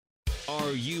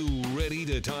Are you ready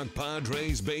to talk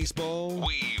Padres baseball?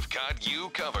 We've got you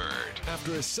covered.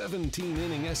 After a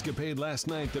 17-inning escapade last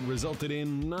night that resulted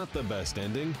in not the best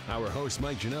ending, our host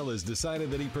Mike Janela has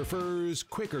decided that he prefers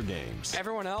quicker games.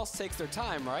 Everyone else takes their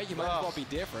time, right? You might as well be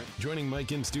different. Joining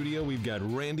Mike in studio, we've got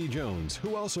Randy Jones,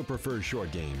 who also prefers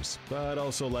short games, but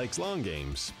also likes long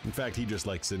games. In fact, he just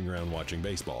likes sitting around watching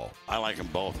baseball. I like them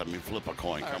both. I mean, flip a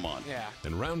coin. Come on. Yeah.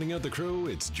 And rounding out the crew,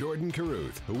 it's Jordan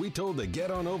Carruth, who we told to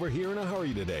get on over here in a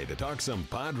hurry today to talk some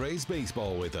Padres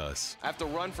baseball with us. I have to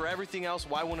run for everything else.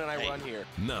 Why wouldn't I run here?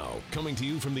 Now, coming to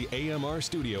you from the AMR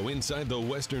studio inside the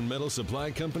Western Metal Supply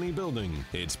Company building,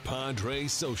 it's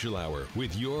Padres Social Hour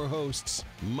with your hosts,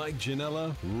 Mike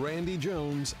Janela, Randy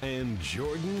Jones, and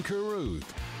Jordan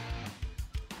Carruth.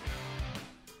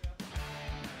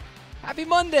 Happy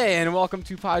Monday and welcome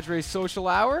to Padres Social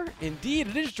Hour. Indeed,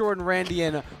 it is Jordan, Randy,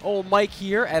 and old Mike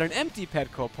here at an empty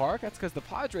Petco Park. That's because the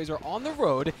Padres are on the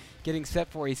road getting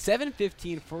set for a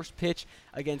 7:15 first pitch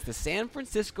against the San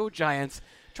Francisco Giants,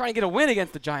 trying to get a win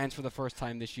against the Giants for the first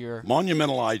time this year.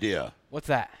 Monumental idea. What's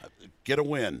that? Get a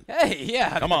win. Hey,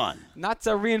 yeah. Come on. Not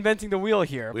reinventing the wheel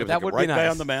here, We but have that would a right be nice. guy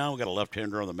on the mound. We got a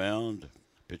left-hander on the mound,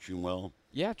 pitching well.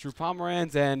 Yeah, Drew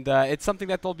Pomeranz, and it's something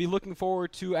that they'll be looking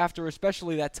forward to after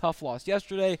especially that tough loss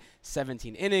yesterday,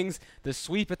 17 innings, the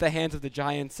sweep at the hands of the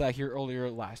Giants here earlier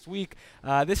last week.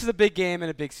 This is a big game and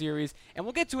a big series, and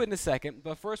we'll get to it in a second,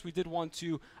 but first we did want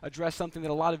to address something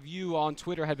that a lot of you on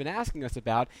Twitter had been asking us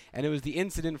about, and it was the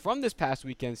incident from this past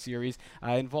weekend series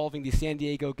involving the San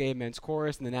Diego Gay Men's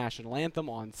Chorus and the National Anthem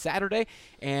on Saturday,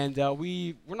 and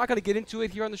we're not going to get into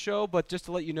it here on the show, but just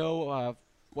to let you know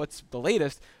what's the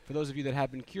latest for those of you that have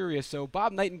been curious. So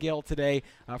Bob Nightingale today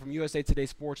from USA Today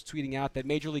Sports tweeting out that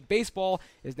Major League Baseball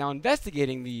is now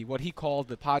investigating what he called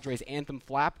the Padres anthem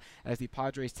flap as the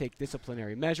Padres take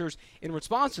disciplinary measures. In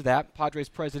response to that, Padres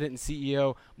president and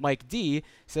CEO Mike D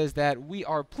says that we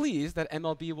are pleased that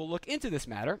MLB will look into this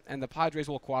matter and the Padres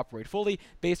will cooperate fully.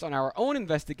 Based on our own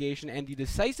investigation and the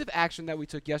decisive action that we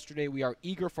took yesterday, we are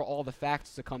eager for all the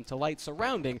facts to come to light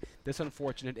surrounding this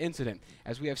unfortunate incident.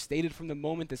 As we have stated from the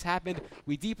moment this happened,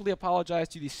 we deeply apologize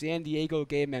to the San Diego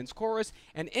Gay Men's Chorus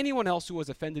and anyone else who was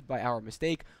offended by our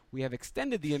mistake. We have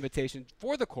extended the invitation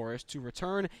for the chorus to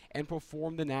return and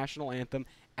perform the national anthem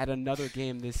at another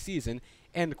game this season,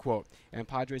 end quote. And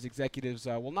Padres executives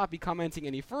will not be commenting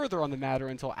any further on the matter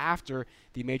until after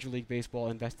the Major League Baseball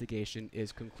investigation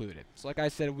is concluded. So like I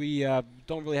said, we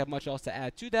don't really have much else to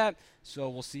add to that, so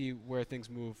we'll see where things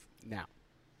move now.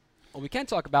 What we can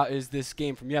talk about is this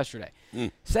game from yesterday.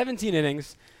 17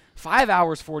 innings, 5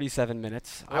 hours, 47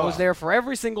 minutes. I was there for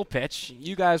every single pitch.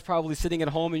 You guys probably sitting at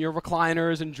home in your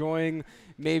recliners enjoying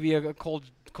maybe a cold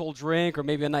drink or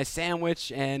maybe a nice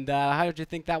sandwich. And how did you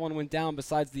think that one went down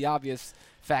besides the obvious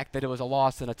fact that it was a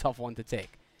loss and a tough one to take?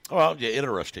 Well, yeah,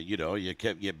 interesting. You know,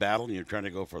 you battling. You're trying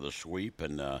to go for the sweep.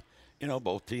 And,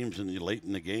 both teams late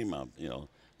in the game,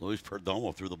 Luis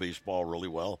Perdomo threw the baseball really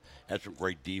well, had some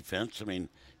great defense. I mean,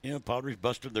 Padres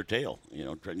busted their tail.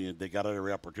 They got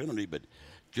every opportunity, but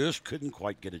just couldn't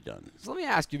quite get it done. So let me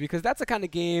ask you, because that's the kind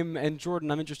of game, and Jordan,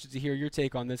 I'm interested to hear your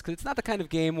take on this, because it's not the kind of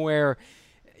game where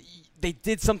they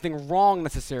did something wrong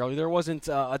necessarily. There wasn't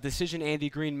a decision Andy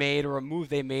Green made or a move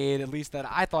they made, at least that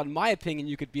I thought, in my opinion,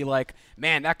 you could be like,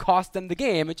 man, that cost them the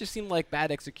game. It just seemed like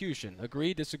bad execution.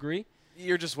 Agree, disagree?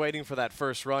 You're just waiting for that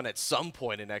first run at some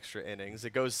point in extra innings.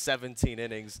 It goes 17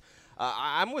 innings.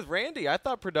 I'm with Randy. I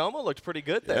thought Perdomo looked pretty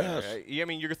good there. Yes. I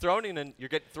mean, you're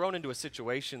getting thrown into a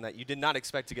situation that you did not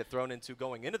expect to get thrown into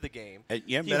going into the game.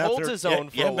 He holds his own for a while.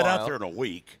 He hasn't been out there in a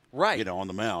week, right? On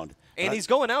the mound. And he's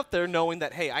going out there knowing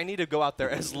that, hey, I need to go out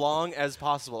there as long as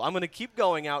possible. I'm going to keep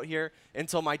going out here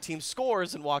until my team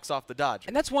scores and walks off the Dodgers.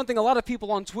 And that's one thing a lot of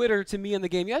people on Twitter to me in the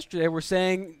game yesterday were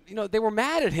saying, they were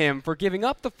mad at him for giving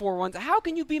up the 4 runs. How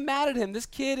can you be mad at him? This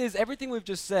kid is everything we've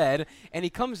just said, and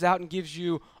he comes out and gives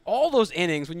you all those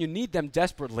innings when you need them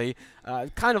desperately.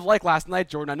 Kind of like last night,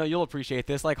 Jordan. I know you'll appreciate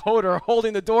this. Like Hoder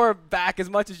holding the door back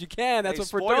as much as you can.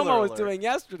 That's what Perdomo was doing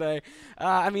yesterday.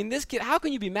 This kid, how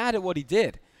can you be mad at what he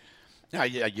did? Yeah,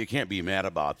 you can't be mad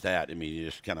about that. I mean, you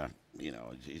just kind of,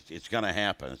 it's going to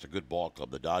happen. It's a good ball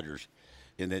club, the Dodgers,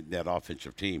 in that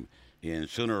offensive team. And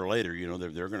sooner or later,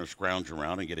 they're going to scrounge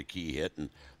around and get a key hit, and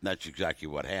that's exactly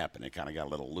what happened. It kind of got a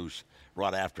little loose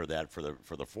right after that for the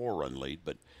 4-run lead.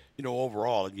 But,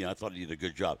 overall, I thought he did a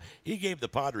good job. He gave the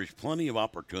Padres plenty of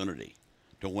opportunity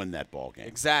to win that ball game.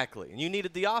 Exactly. And you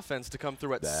needed the offense to come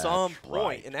through at some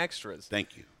point in extras.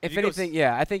 Thank you. If anything,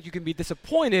 I think you can be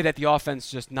disappointed at the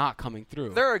offense just not coming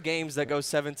through. There are games that go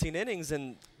 17 innings,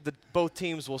 and both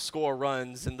teams will score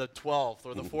runs in the 12th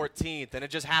or the 14th, and it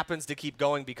just happens to keep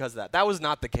going because of that. That was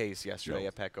not the case yesterday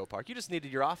at Petco Park. You just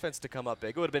needed your offense to come up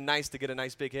big. It would have been nice to get a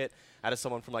nice big hit out of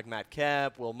someone from like Matt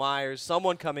Kemp, Will Myers,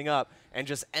 someone coming up and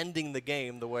just ending the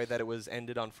game the way that it was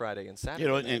ended on Friday and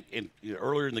Saturday. And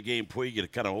earlier in the game,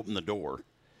 Puig kind of opened the door,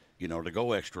 to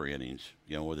go extra innings,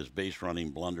 with his base running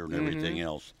blunder and everything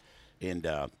else. And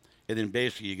then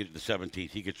basically you get to the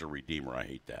 17th, he gets a redeemer. I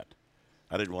hate that.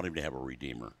 I didn't want him to have a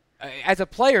redeemer. As a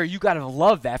player, you got to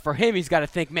love that. For him, he's got to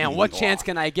think, man, what chance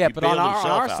can I get? But on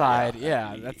our side,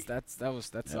 that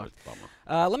sucked.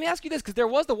 Let me ask you this, because there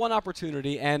was the one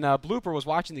opportunity, and Blooper was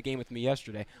watching the game with me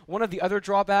yesterday. One of the other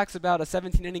drawbacks about a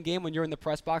 17-inning game when you're in the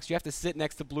press box, you have to sit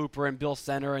next to Blooper and Bill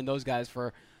Center and those guys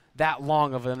for that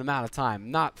long of an amount of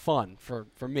time. Not fun for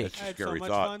me. It's a scary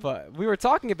thought. But we were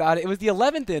talking about it. It was the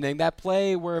 11th inning, that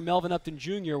play where Melvin Upton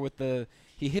Jr.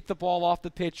 He hit the ball off the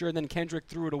pitcher, and then Kendrick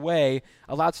threw it away,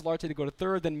 allowed Solarte to go to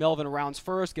third. Then Melvin rounds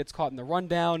first, gets caught in the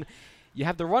rundown. You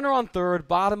have the runner on third,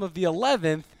 bottom of the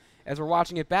 11th, as we're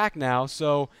watching it back now.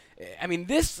 So, I mean,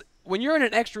 when you're in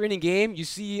an extra inning game, you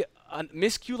see a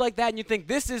miscue like that, and you think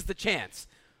this is the chance.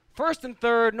 First and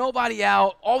third, nobody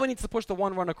out. All we need is to push the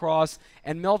one run across,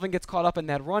 and Melvin gets caught up in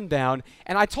that rundown.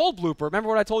 And I told Blooper, remember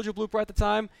what I told you, Blooper, at the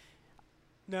time?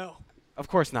 No. Of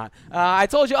course not. I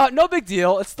told you, no big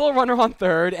deal. It's still a runner on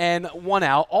third and one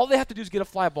out. All they have to do is get a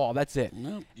fly ball. That's it.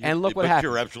 No, and look what happened.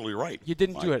 You're absolutely right. You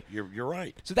didn't do it. You're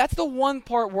right. So that's the one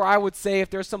part where I would say if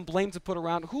there's some blame to put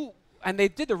around and they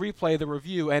did the replay, the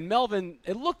review, and Melvin,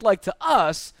 it looked like to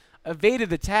us, evaded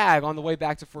the tag on the way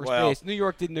back to first base. New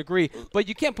York didn't agree, but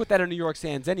you can't put that in New York's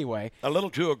hands anyway. A little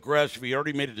too aggressive. He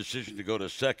already made a decision to go to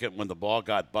second when the ball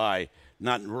got by,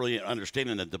 not really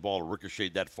understanding that the ball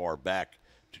ricocheted that far back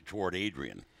toward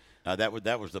Adrian. That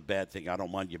was the bad thing. I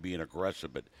don't mind you being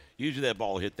aggressive, but usually that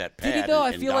ball hit that pad. Did he though?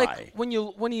 And I feel die. like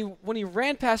when he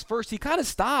ran past first, he kind of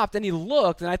stopped and he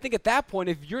looked, and I think at that point,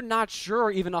 if you're not sure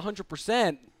even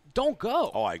 100%, don't go.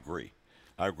 Oh, I agree.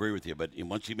 I agree with you. But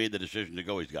once he made the decision to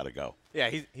go, he's got to go. Yeah,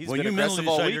 he's when been you aggressive mentally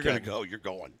all decide weekend. you're going to go, you're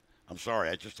going. I'm sorry.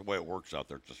 That's just the way it works out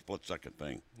there. It's a split-second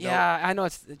thing. Yeah, I know.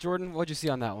 It's Jordan, what'd you see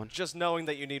on that one? Just knowing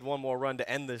that you need one more run to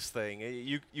end this thing,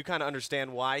 you kind of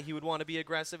understand why he would want to be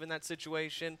aggressive in that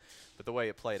situation, but the way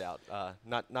it played out,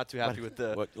 not too happy with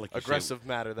the aggressive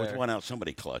matter there. With one out,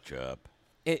 somebody clutch up.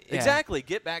 Exactly.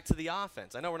 Get back to the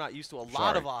offense. I know we're not used to a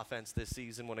lot of offense this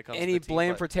season when it comes to the team. Any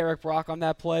blame for Tarek Brock on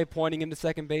that play, pointing him to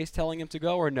second base, telling him to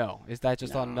go, or no? Is that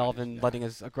just on Melvin letting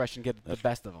his aggression get the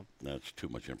best of him? That's too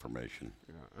much information.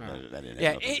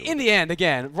 In the end,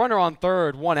 again, runner on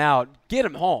third, one out, get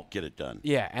him home. Get it done.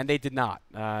 Yeah, and they did not.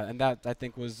 And that, I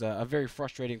think, was a very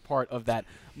frustrating part of that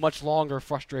much longer,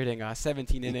 frustrating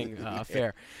 17-inning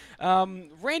affair.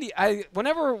 Randy,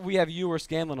 whenever we have you or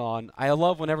Scanlon on, I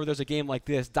love whenever there's a game like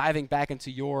this, diving back into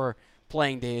your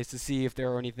playing days to see if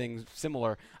there are anything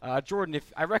similar. Jordan,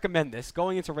 I recommend this,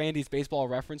 going into Randy's baseball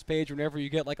reference page whenever you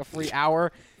get like a free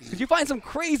hour, because you find some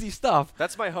crazy stuff.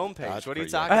 That's my homepage. What are you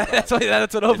talking about? That's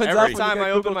what opens up. Every time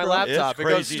I open my laptop, it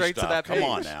goes straight to that page. Come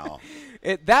on now.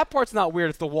 That part's not weird.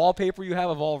 It's the wallpaper you have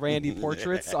of all Randy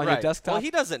portraits on your desktop. Well,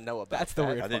 he doesn't know about That's the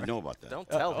weird I part. didn't know about that. Don't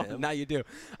tell him. Now you do.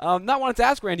 Not wanted to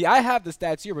ask Randy. I have the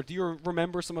stats here, but do you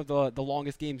remember some of the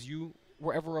longest games you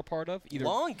were ever a part of? Either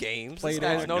long games. Played This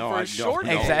guy's in. known for his short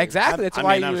games. Exactly. That's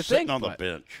why you would think. I'm sitting on the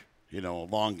bench,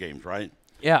 long games, right?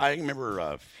 Yeah. I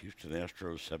remember Houston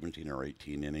Astros 17 or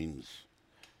 18 innings.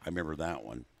 I remember that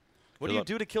one. What do you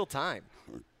do to kill time?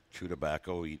 Chew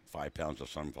tobacco, eat 5 pounds of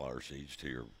sunflower seeds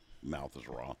till your mouth is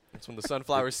raw. That's when the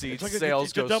sunflower seeds like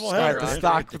sales go doubleheader.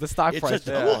 skyrocket. The stock price. It's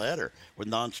a doubleheader with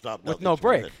nonstop. With no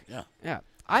break. Yeah.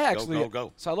 I actually,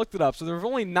 go. So I looked it up. So there were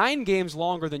only 9 games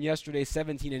longer than yesterday's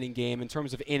 17-inning game in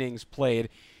terms of innings played.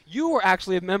 You were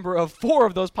actually a member of 4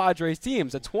 of those Padres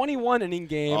teams, a 21-inning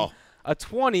game, a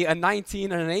 20, a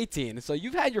 19, and an 18. So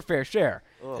you've had your fair share.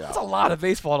 That's a lot of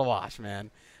baseball to watch,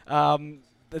 man. I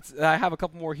have a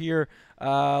couple more here.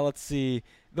 Let's see.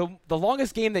 The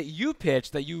longest game that you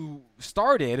pitched, that you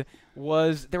started,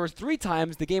 there was 3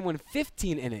 times the game went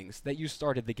 15 innings that you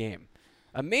started the game.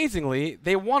 Amazingly,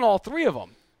 they won all 3 of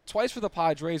them. Twice for the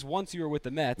Padres, once you were with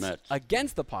the Mets.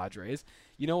 Against the Padres.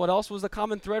 You know what else was the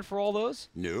common thread for all those?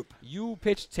 Nope. You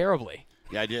pitched terribly.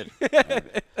 Yeah, I did.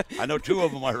 I know 2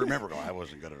 of them I remember. I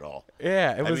wasn't good at all.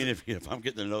 Yeah, I mean, if I'm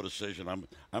getting no decision,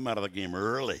 I'm out of the game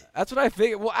early. That's what I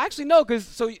figured. Well, actually, no,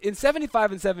 because in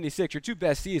 75 and 76, your 2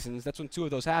 best seasons, that's when 2 of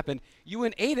those happened. You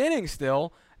went 8 innings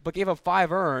still, but gave up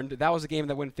 5 earned. That was a game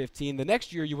that went 15. The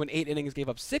next year, you went 8 innings, gave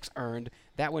up 6 earned.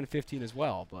 That went 15 as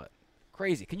well, but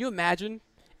crazy. Can you imagine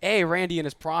A, Randy in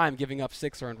his prime giving up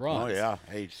 6 earned runs. Oh, yeah.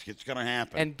 Hey, it's going to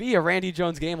happen. And B, a Randy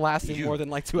Jones game lasting more than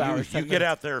like 2 hours. You get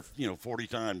out there, 40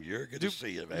 times. You're going to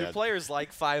see it, man. Do players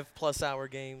like 5+ hour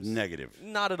games? Negative.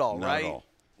 Not at all, Not right? at all.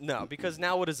 No, because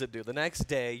now what does it do? The next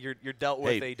day, you're dealt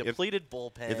with a depleted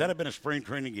bullpen. If that had been a spring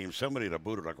training game, somebody would have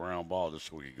booted a ground ball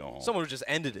just so we could go home. Someone would just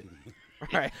ended it.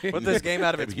 Right. Put this game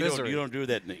out of its you misery. You don't do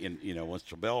that once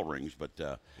the bell rings, but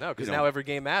no, because now every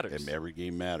game matters. Every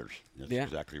game matters. That's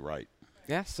exactly right.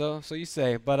 Yeah, so you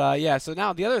say. But, so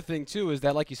now the other thing, too, is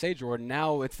that, like you say, Jordan,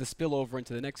 now it's the spillover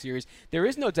into the next series. There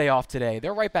is no day off today.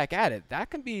 They're right back at it. That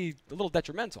can be a little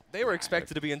detrimental. They were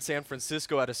expected to be in San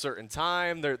Francisco at a certain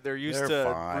time. They're used to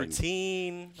fine.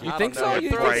 routine. You think so?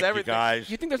 You guys.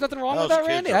 You think there's nothing wrong Those with that, kids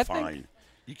Randy? are I fine. think.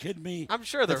 You kidding me? I'm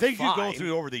sure they're the things fine. you go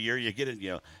through over the year. You get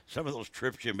in, some of those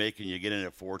trips you make, and you get in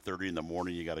at 4:30 in the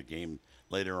morning. You got a game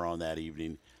later on that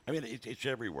evening. I mean, it's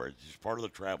everywhere. It's just part of the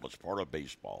travel. It's part of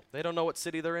baseball. They don't know what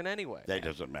city they're in anyway. That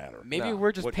doesn't matter. Maybe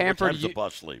we're just pampered. What time's the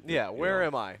bus leave? Yeah, where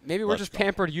am I? Maybe we're just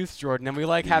pampered youth, Jordan, and we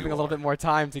like having a little bit more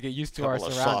time to get used to our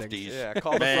surroundings. Softies. Yeah,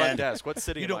 call the front desk. What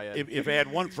city am I in? If I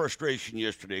had one frustration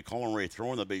yesterday, Colin Ray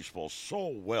throwing the baseball so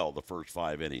well the first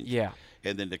 5 innings. Yeah.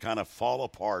 And then to kind of fall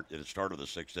apart at the start of the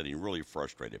 6th inning really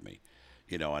frustrated me.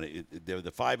 And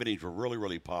the 5 innings were really,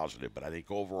 really positive. But I think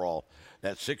overall,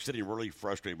 that 6th inning really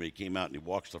frustrated me. He came out and he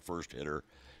walks the first hitter,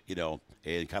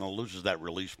 and kind of loses that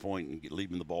release point and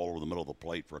leaving the ball over the middle of the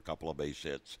plate for a couple of base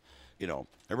hits.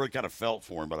 I really kind of felt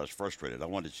for him, but I was frustrated. I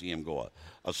wanted to see him go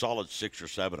a solid 6 or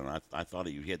 7, and I thought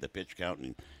he had the pitch count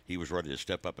and he was ready to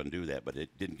step up and do that, but it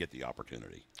didn't get the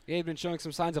opportunity. Yeah, he'd been showing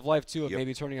some signs of life, too, of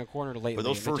maybe turning a corner lately. But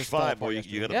those first 5, boy,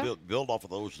 you got to build off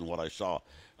of those and what I saw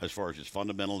as far as his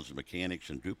fundamentals and mechanics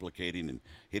and duplicating and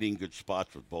hitting good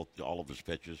spots with all of his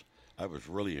pitches. I was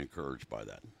really encouraged by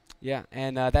that. Yeah,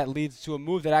 and that leads to a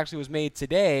move that actually was made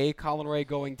today. Colin Ray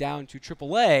going down to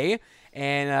AAA,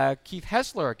 and Keith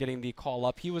Hessler getting the call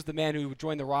up. He was the man who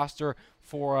joined the roster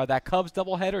for that Cubs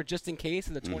doubleheader just in case,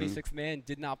 and the 26th man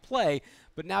did not play.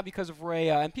 But now because of Ray,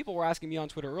 and people were asking me on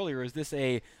Twitter earlier, is this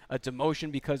a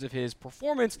demotion because of his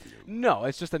performance? No,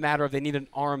 it's just a matter of they need an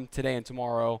arm today and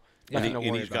tomorrow. And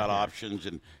he's got options,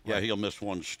 and he'll miss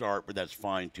one start, but that's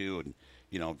fine too. And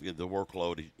the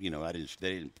workload, they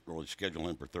didn't really schedule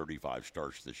him for 35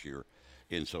 starts this year.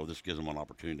 And so this gives him an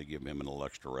opportunity to give him a little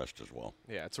extra rest as well.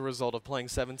 Yeah, it's a result of playing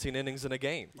 17 innings in a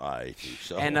game. I think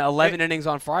so. And 11 innings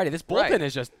on Friday. This bullpen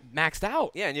is just maxed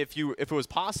out. Yeah, and if it was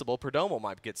possible, Perdomo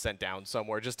might get sent down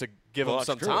somewhere just to give him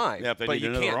some time. Yeah, but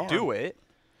you can't do it.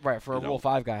 Right, for a Rule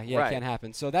 5 guy. Yeah, it can't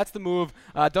happen. So that's the move.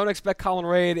 Don't expect Colin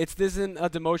Ray. This isn't a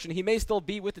demotion. He may still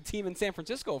be with the team in San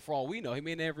Francisco for all we know. He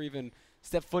may never even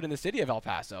step foot in the city of El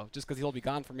Paso just because he'll be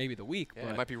gone for maybe the week.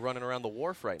 Yeah, he might be running around the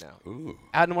wharf right now. Ooh.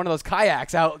 Out in one of those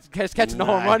kayaks, out catching a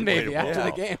home run maybe after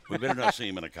the game. We better not see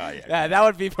him in a kayak. Yeah, that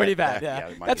would be pretty bad.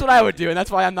 Yeah, that's what I would do, and that's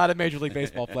why I'm not a Major League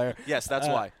Baseball player. Yes, that's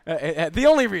why. The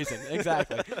only reason,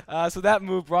 exactly. So that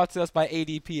move brought to us by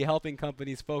ADP, helping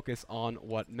companies focus on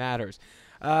what matters.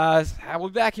 We'll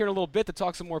be back here in a little bit to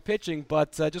talk some more pitching,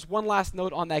 but just one last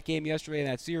note on that game yesterday in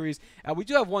that series. We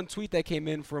do have one tweet that came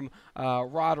in from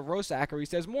Rod Rosacker. He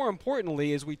says, more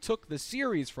importantly, is we took the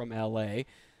series from L.A.,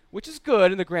 which is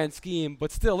good in the grand scheme,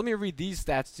 but still, let me read these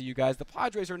stats to you guys. The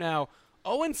Padres are now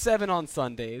 0-7 on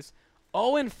Sundays,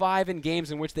 0-5 in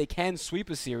games in which they can sweep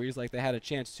a series like they had a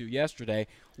chance to yesterday,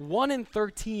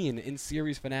 1-13 in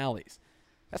series finales.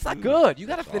 That's not good. You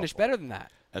got to finish better than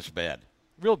that. That's bad.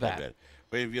 Real bad.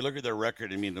 But if you look at their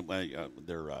record, I mean,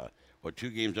 they're 2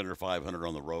 games under 500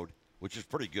 on the road, which is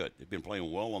pretty good. They've been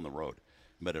playing well on the road,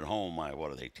 but at home,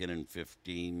 what are they,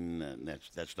 10-15? And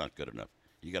that's not good enough.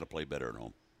 You got to play better at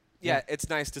home. Yeah, it's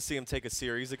nice to see them take a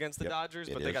series against the Dodgers,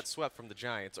 but they got swept from the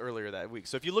Giants earlier that week.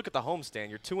 So if you look at the homestand,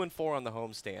 you're 2-4 on the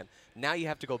homestand. Now you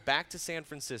have to go back to San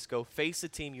Francisco, face a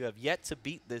team you have yet to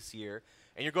beat this year,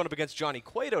 and you're going up against Johnny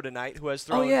Cueto tonight, who has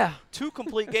thrown 2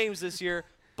 complete games this year,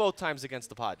 both times against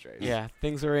the Padres. Yeah,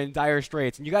 things are in dire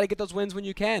straits, and you got to get those wins when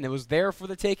you can. It was there for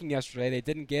the taking yesterday. They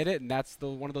didn't get it, and that's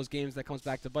one of those games that comes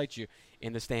back to bite you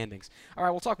in the standings. All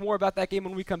right, we'll talk more about that game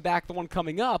when we come back, the one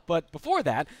coming up. But before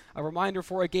that, a reminder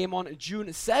for a game on June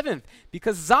 7th,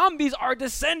 because zombies are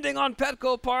descending on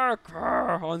Petco Park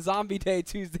on Zombie Day,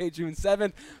 Tuesday, June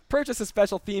 7th. Purchase a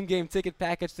special theme game ticket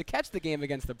package to catch the game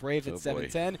against the Braves at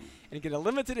 7:10 and get a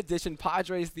limited edition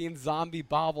Padres-themed zombie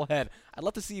bobblehead. I'd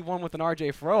love to see one with an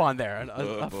RJ Fro on there,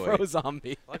 a Fro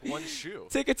zombie. Like one shoe.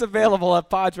 Tickets available at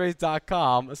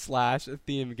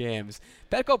Padres.com/theme games.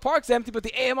 Petco Park's empty, but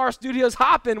the AMR studio's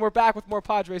hopping. We're back with more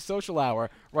Padres Social Hour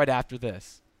right after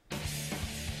this.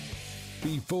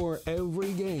 Before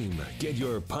every game, get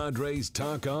your Padres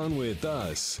talk on with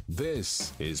us.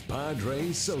 This is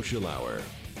Padres Social Hour.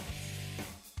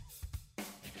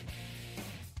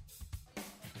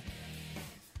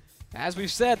 As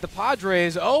we've said, the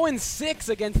Padres 0-6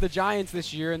 against the Giants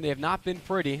this year, and they have not been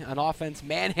pretty. An offense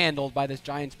manhandled by this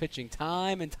Giants pitching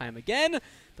time and time again.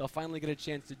 They'll finally get a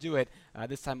chance to do it,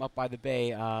 this time up by the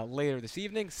Bay later this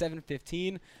evening,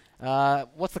 7:15.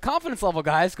 What's the confidence level,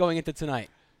 guys, going into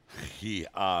tonight?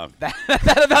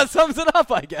 That about sums it up,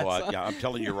 I guess. Well, yeah, I'm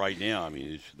telling you right now, I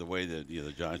mean, it's the way that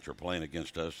the Giants are playing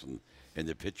against us and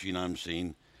the pitching I'm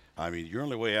seeing. I mean, your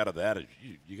only way out of that is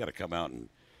you got to come out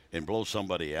and blow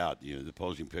somebody out. The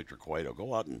opposing pitcher, Cueto,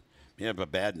 go out and have a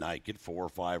bad night, get 4 or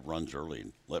 5 runs early,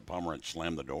 and let Pomerantz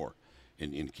slam the door,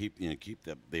 and keep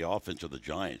the offense of the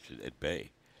Giants at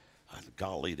bay.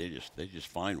 Golly, they just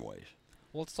find ways.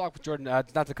 Well, let's talk with Jordan.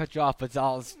 Not to cut you off, but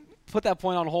I'll put that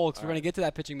point on hold because we're going to get to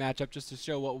that pitching matchup just to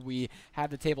show what we have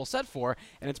the table set for.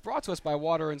 And it's brought to us by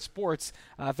Water and Sports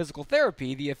Physical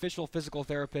Therapy, the official physical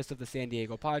therapist of the San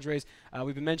Diego Padres.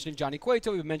 We've been mentioning Johnny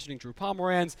Cueto. We've been mentioning Drew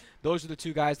Pomeranz. Those are the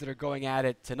two guys that are going at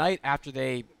it tonight after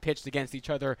they pitched against each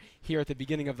other here at the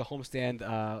beginning of the homestand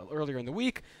earlier in the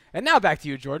week. And now back to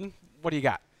you, Jordan. What do you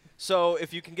got? So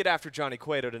if you can get after Johnny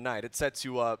Cueto tonight, it sets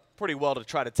you up pretty well to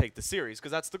try to take the series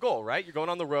because that's the goal, right? You're going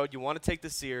on the road. You want to take the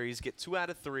series, get 2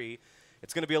 out of 3.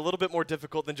 It's going to be a little bit more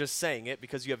difficult than just saying it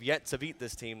because you have yet to beat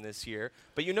this team this year.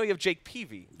 But you know you have Jake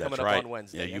Peavy coming up on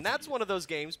Wednesday. And that's one of those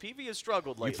games. Peavy has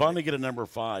struggled lately. You finally get a number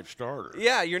 5 starter.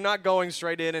 Yeah, you're not going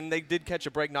straight in. And they did catch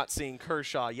a break not seeing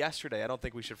Kershaw yesterday. I don't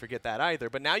think we should forget that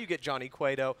either. But now you get Johnny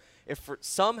Cueto. If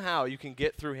somehow you can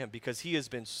get through him because he has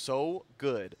been so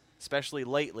good, especially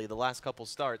lately, the last couple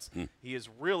starts, he has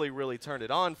really, really turned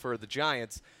it on for the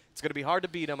Giants. It's going to be hard to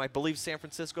beat him. I believe San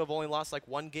Francisco have only lost like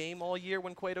 1 game all year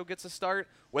when Cueto gets a start.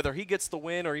 Whether he gets the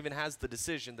win or even has the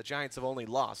decision, the Giants have only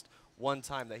lost 1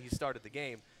 time that he started the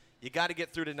game. You got to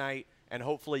get through tonight, and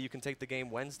hopefully you can take the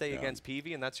game Wednesday against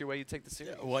Peavy, and that's your way you take the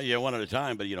series. Yeah, well, yeah, one at a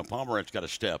time, but, Pomerantz got to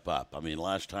step up. I mean,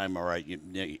 last time, all right,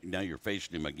 now you're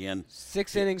facing him again.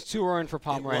 6 innings, 2 earned for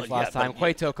Pomerantz last time.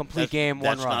 Cueto, complete game, 1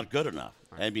 run. That's not good enough.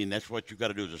 Right. I mean, that's what you've got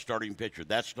to do as a starting pitcher.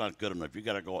 That's not good enough. You've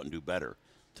got to go out and do better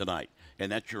tonight, and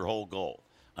that's your whole goal.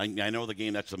 I know the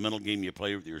game, that's the mental game you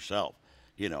play with yourself,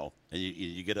 and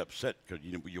you get upset because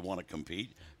you want to compete.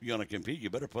 If you want to compete,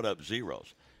 you better put up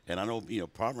zeros. And I know,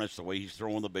 Pomerantz, the way he's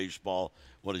throwing the baseball,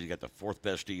 he got the 4th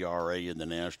best ERA in the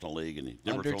National League, and he's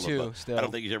never Under thrown 2 the ball. still. I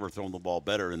don't think he's ever thrown the ball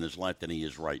better in his life than he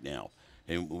is right now.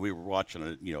 And we were watching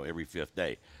it, every 5th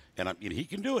day. And he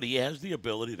can do it. He has the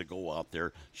ability to go out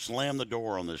there, slam the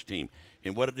door on this team.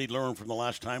 And what did he learn from the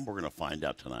last time? We're going to find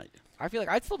out tonight. I feel like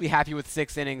I'd still be happy with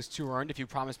 6 innings, 2 earned if you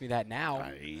promised me that now.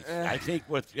 I think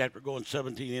after going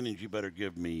 17 innings, you better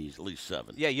give me at least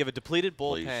 7. Yeah, you have a depleted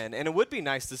bullpen, and it would be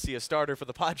nice to see a starter for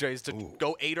the Padres to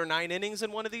go 8 or 9 innings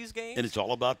in one of these games. And it's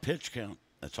all about pitch count.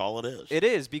 That's all it is. It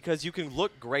is, because you can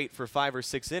look great for 5 or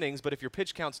 6 innings, but if your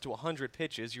pitch counts to 100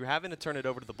 pitches, you're having to turn it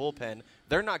over to the bullpen.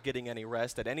 They're not getting any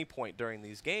rest at any point during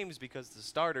these games because the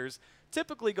starters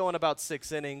typically going about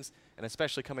 6 innings, and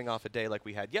especially coming off a day like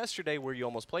we had yesterday where you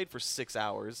almost played for 6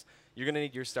 hours, you're going to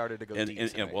need your starter to go deep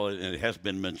tonight. And it has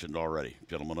been mentioned already,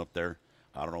 gentlemen up there.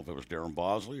 I don't know if it was Darren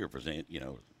Bosley or if it was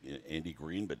Andy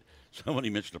Green, but somebody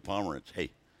mentioned to Pomerantz,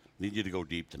 hey, need you to go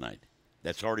deep tonight.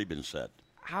 That's already been said.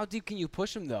 How deep can you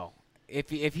push him, though? If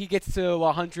he gets to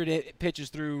 100 pitches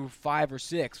through 5 or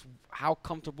 6, how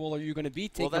comfortable are you going to be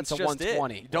taking him to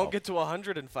 120? You don't get to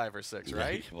 100 in 5 or 6,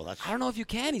 right? Well, I don't know if you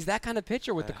can. He's that kind of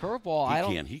pitcher with the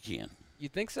curveball. He can. You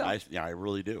think so? I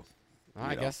really do.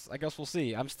 I guess we'll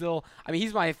see. He's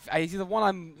the one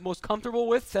I'm most comfortable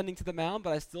with sending to the mound,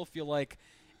 but I still feel like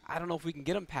I don't know if we can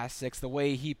get him past 6 the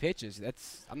way he pitches.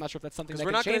 I'm not sure if that's something that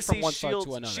can change from one start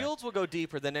to another. Shields will go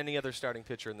deeper than any other starting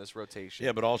pitcher in this rotation.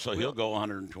 Yeah, but also he'll go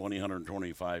 120,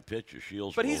 125 pitches.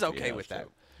 Shields, but he's okay with that.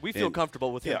 We feel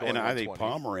comfortable with him going 120. And I think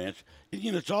Pomerantz,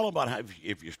 it's all about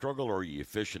if you struggle or you're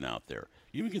efficient out there.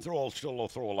 You can still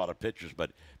throw a lot of pitches, but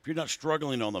if you're not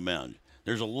struggling on the mound,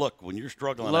 there's a look when you're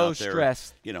struggling out there. Low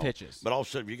stress pitches. But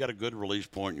also if you got a good release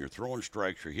point and you're throwing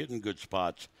strikes, you're hitting good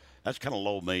spots, that's kind of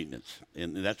low maintenance,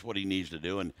 and that's what he needs to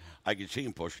do. And I can see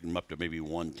him pushing him up to maybe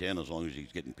 110 as long as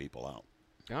he's getting people out.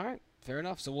 All right, fair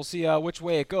enough. So we'll see which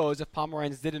way it goes. If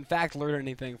Pomerantz did in fact learn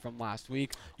anything from last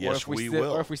week, yes,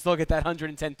 or if we still get that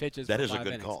 110 pitches. That is a 5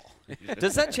 good innings. call.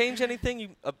 Does that change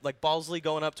anything? Like Balsley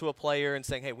going up to a player and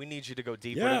saying, "Hey, we need you to go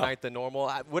deeper tonight than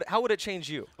normal." How would it change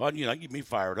you? Well, get me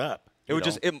fired up.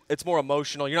 It's more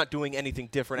emotional. You're not doing anything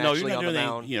different actually on the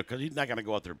mound. Because he's not going to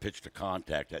go out there and pitch to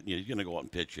contact. He's going to go out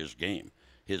and pitch his game,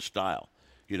 his style.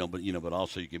 but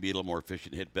also you can be a little more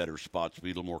efficient, hit better spots, be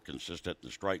a little more consistent in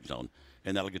the strike zone,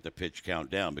 and that'll get the pitch count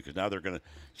down because now they're going to,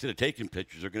 instead of taking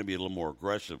pitches, they're going to be a little more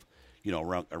aggressive,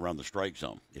 around the strike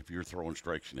zone if you're throwing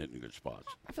strikes and hitting good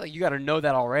spots. I feel like you got to know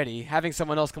that already. Having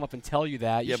someone else come up and tell you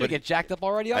that, you should get jacked up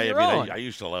already on your own. I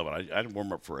used to love it. I'd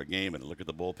warm up for a game and look at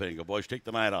the bullpen and go, boys, take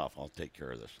the night off. I'll take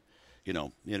care of this. I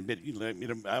used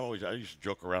to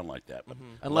joke around like that. But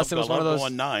Unless it was one of those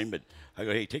going 9, but I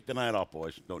go, hey, take the night off,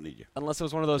 boys. Don't need you. Unless it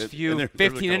was one of those few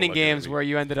 15-inning games where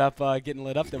you ended up getting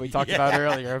lit up that we talked about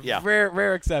earlier. Yeah.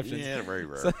 Rare exceptions. Yeah, very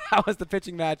rare. So that was the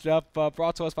pitching matchup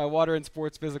brought to us by Water and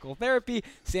Sports Physical Therapy,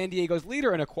 San Diego's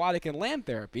leader in aquatic and land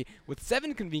therapy with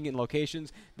 7 convenient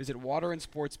locations. Visit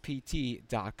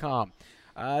waterandsportspt.com.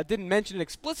 Didn't mention it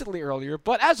explicitly earlier,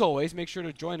 but as always, make sure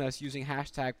to join us using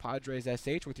hashtag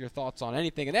PadresSH with your thoughts on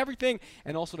anything and everything,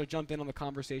 and also to jump in on the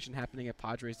conversation happening at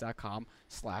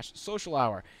Padres.com/social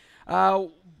hour.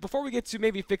 Before we get to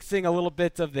maybe fixing a little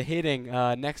bit of the hitting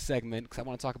next segment, because I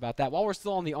want to talk about that, while we're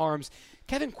still on the arms,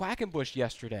 Kevin Quackenbush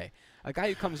yesterday. A guy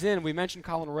who comes in, we mentioned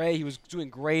Colin Ray, he was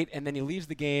doing great, and then he leaves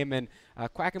the game, and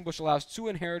Quackenbush allows 2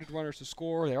 inherited runners to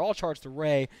score. They're all charged to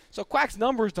Ray. So Quack's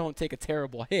numbers don't take a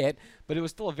terrible hit, but it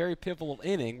was still a very pivotal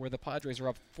inning where the Padres are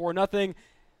up 4-0.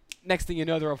 Next thing you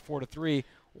know, they're up 4-3.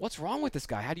 What's wrong with this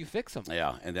guy? How do you fix him?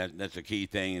 Yeah, and that's a key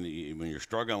thing. And when you're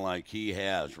struggling like he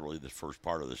has really this first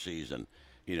part of the season,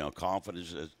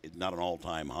 confidence is not an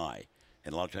all-time high.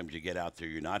 And a lot of times you get out there,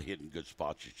 you're not hitting good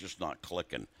spots. It's just not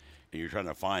clicking. And you're trying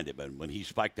to find it. But when he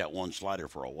spiked that one slider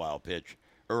for a wild pitch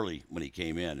early when he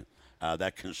came in,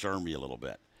 that concerned me a little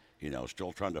bit.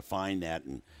 Still trying to find that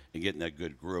and getting that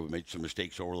good groove. Made some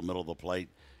mistakes over the middle of the plate.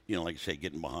 Like I say,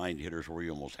 getting behind hitters where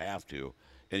you almost have to.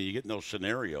 And you get in those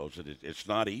scenarios that it's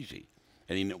not easy.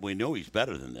 And we know he's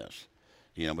better than this.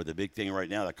 But the big thing right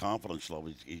now, the confidence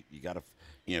level, you got to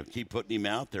keep putting him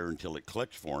out there until it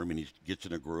clicks for him and he gets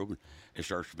in a groove and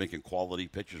starts making quality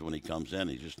pitches when he comes in.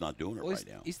 He's just not doing it right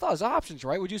now. He still has options,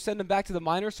 right? Would you send him back to the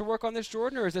minors to work on this,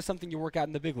 Jordan, or is this something you work out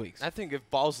in the big leagues? I think if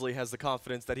Balsley has the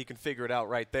confidence that he can figure it out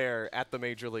right there at the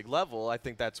major league level, I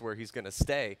think that's where he's going to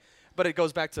stay. But it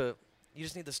goes back to you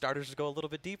just need the starters to go a little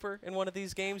bit deeper in one of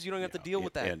these games. You don't have to deal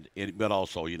with that. But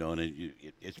also,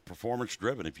 it's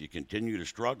performance-driven. If you continue to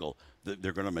struggle,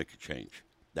 they're going to make a change.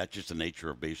 That's just the nature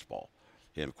of baseball.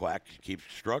 And Quack keeps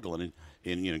struggling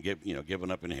and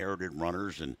giving up inherited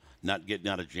runners and not getting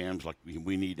out of jams like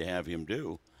we need to have him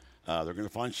do. They're going to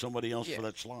find somebody else for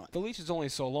that slot. The leash is only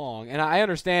so long, and I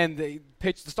understand the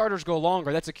starters go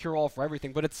longer. That's a cure-all for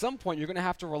everything. But at some point, you're going to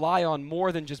have to rely on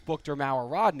more than just Buchter, Mauer, or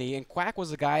Rodney. And Quack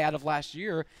was a guy out of last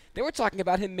year. They were talking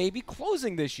about him maybe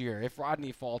closing this year if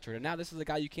Rodney faltered. And now this is a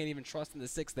guy you can't even trust in the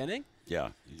 6th inning.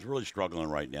 Yeah, he's really struggling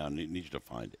right now, and he needs to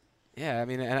find it. Yeah, I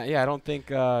mean, I don't think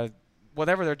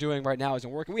whatever they're doing right now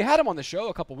isn't working. We had him on the show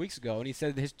a couple weeks ago, and he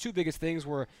said his 2 biggest things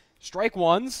were strike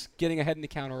ones, getting ahead in the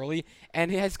count early,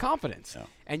 and his confidence. Yeah.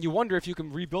 And you wonder if you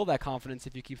can rebuild that confidence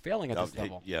if you keep failing at this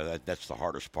level. Yeah, that's the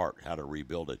hardest part, how to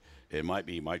rebuild it. It might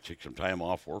take some time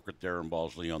off, work with Darren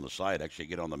Balsley on the side, actually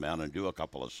get on the mound and do a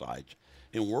couple of sides,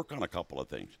 and work on a couple of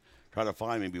things. Try to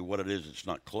find maybe what it is that's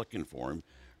not clicking for him,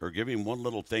 or give him one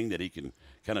little thing that he can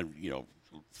kind of,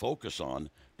 focus on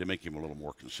to make him a little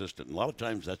more consistent. And a lot of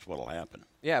times that's what will happen.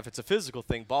 Yeah, if it's a physical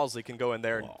thing, Balsley can go in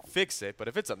there and fix it. But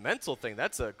if it's a mental thing,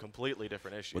 that's a completely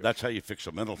different issue. Well, that's how you fix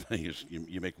a mental thing is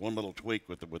you make one little tweak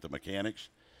with the mechanics,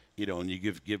 and you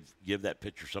give that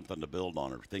pitcher something to build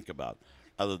on or think about.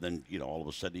 Other than, all of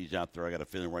a sudden he's out there, I got a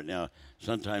feeling right now,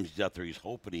 sometimes he's out there, he's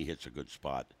hoping he hits a good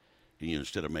spot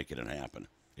instead of making it happen.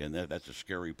 And that's a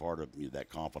scary part of that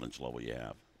confidence level you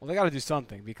have. Well, they got to do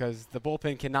something because the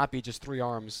bullpen cannot be just 3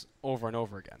 arms over and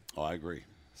over again. Oh, I agree.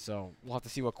 So we'll have to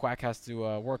see what Quack has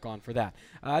to work on for that.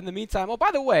 In the meantime,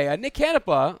 by the way, Nick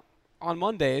Canepa on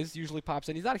Mondays usually pops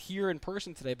in. He's not here in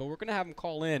person today, but we're going to have him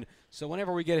call in. So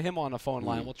whenever we get him on a phone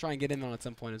line, we'll try and get him on at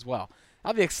some point as well.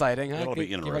 That'll be exciting. That'll be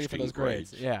interesting. Get ready for those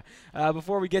grades. Yeah.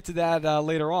 Before we get to that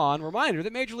later on, reminder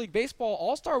that Major League Baseball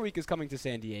All-Star Week is coming to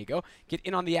San Diego. Get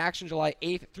in on the action July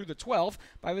 8th through the 12th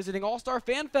by visiting All-Star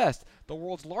Fan Fest, the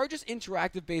world's largest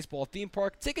interactive baseball theme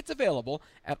park. Tickets available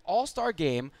at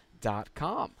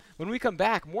allstargame.com. When we come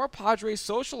back, more Padres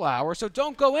Social Hour, so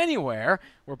don't go anywhere.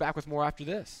 We're back with more after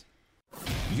this.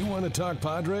 You want to talk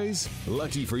Padres?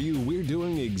 Lucky for you, we're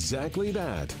doing exactly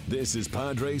that. This is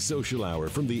Padres Social Hour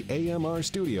from the AMR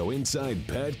studio inside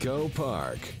Petco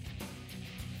Park.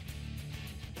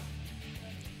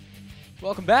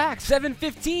 Welcome back.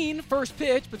 7:15, first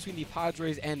pitch between the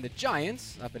Padres and the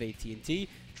Giants up at AT&T.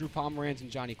 Drew Pomeranz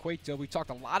and Johnny Cueto. We talked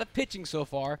a lot of pitching so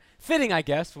far. Fitting, I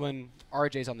guess, when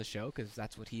RJ's on the show because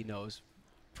that's what he knows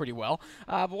pretty well.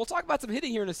 But we'll talk about some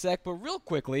hitting here in a sec. But real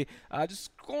quickly,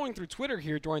 just going through Twitter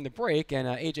here during the break, and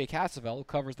AJ Cassavell, who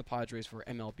covers the Padres for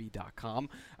MLB.com.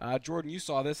 Jordan, you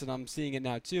saw this, and I'm seeing it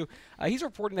now too. He's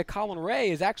reporting that Colin Ray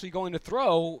is actually going to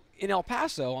throw in El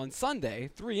Paso on Sunday,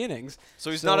 3 innings. So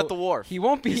he's not at the wharf. He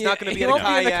won't be. He's not going to be he in won't a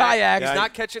be in the kayak. He's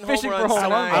not catching home fishing for runs home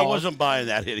tonight. runs. I wasn't buying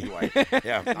that anyway.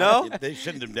 Yeah, No? They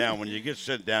send him down. When you get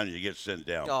sent down, you get sent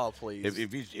down. Oh, please.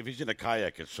 If he's in a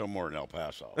kayak, it's somewhere in El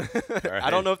Paso.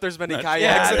 I don't know if there's many That's-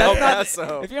 kayaks in that's El not-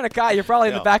 Paso. If you're in a kayak, you're probably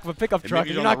in the Yeah. back of a pickup And truck. maybe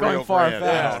And he's you're on not the going Rio far Grande.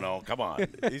 fast. I don't know. Come on.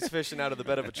 He's fishing out of the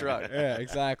bed of a truck. Yeah,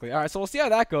 exactly. All right, so we'll see how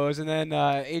that goes. And then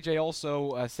AJ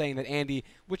also saying that Andy,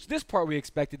 which this part we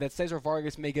expected, that Cesar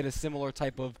Vargas may get a similar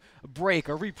type of break,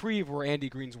 a reprieve, were Andy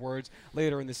Green's words,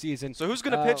 later in the season. So who's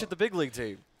going to pitch at the big league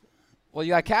team? Well,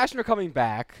 you got Cashner coming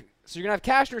back. So you're going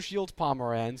to have Cashner, Shields,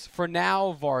 Pomeranz. For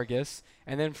now, Vargas.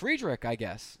 And then Friedrich, I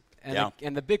guess. And, Yeah.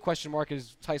 and the big question mark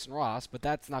is Tyson Ross, but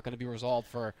that's not going to be resolved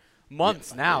for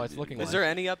months now, it's looking like. Is there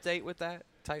any update with that,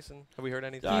 Tyson? Have we heard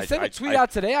anything? He sent a tweet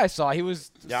out today, I saw. He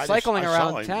was cycling I saw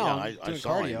around him. town Yeah, I doing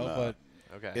saw him, cardio, but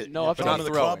Okay. no But update. under the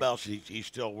throwing. clubhouse, he's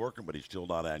still working, but he's still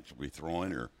not actually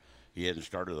throwing, or he hasn't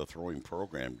started the throwing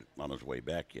program on his way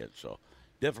back yet. So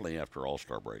definitely after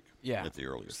All-Star break Yeah, at the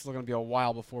earliest. It's still going to be a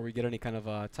while before we get any kind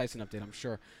of Tyson update, I'm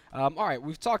sure. All right,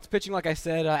 we've talked pitching, like I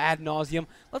said, ad nauseum.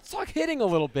 Let's talk hitting a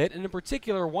little bit, and in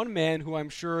particular, one man who I'm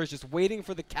sure is just waiting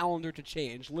for the calendar to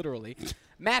change, literally,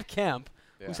 Matt Kemp,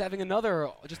 who's having another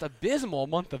just abysmal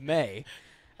month of May.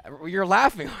 You're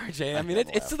laughing, RJ. I mean,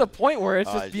 it's to the point where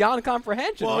it's just beyond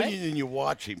comprehension, Well, right? you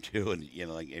watch him too,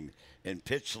 and and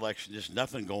pitch selection, just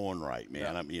nothing going right,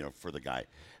 man. I mean, for the guy.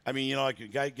 I mean, like a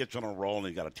guy gets on a roll and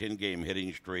he's got a 10-game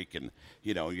hitting streak, and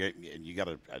you got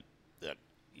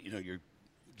you're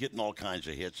getting all kinds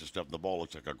of hits and stuff. And the ball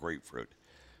looks like a grapefruit.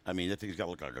 I mean, that thing's got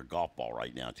to look like a golf ball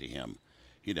right now to him.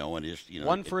 And just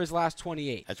One for his last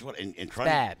 28. That's what, and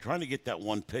bad. trying to get that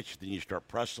one pitch, then you start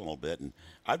pressing a little bit. And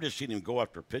I've just seen him go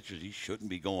after pitches he shouldn't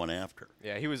be going after.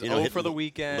 Yeah, he was 0 hitting for the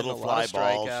weekend, little a lot of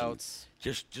fly balls, and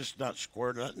strikeouts. just not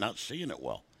squared, not seeing it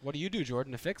well. What do you do,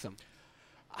 Jordan, to fix him?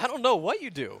 I don't know what you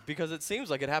do, because it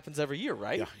seems like it happens every year,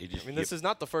 right? Yeah, this is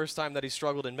not the first time that he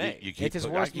struggled in May. You keep It's his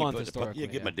put- worst I keep month put- historically, You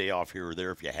give him a day off here or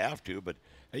there if you have to, but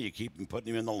hey, you keep him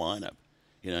putting him in the lineup.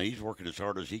 He's working as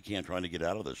hard as he can trying to get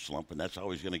out of this slump, and that's how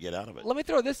he's going to get out of it. Let me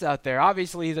throw this out there.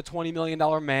 Obviously, he's a $20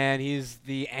 million man. He's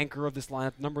the anchor of this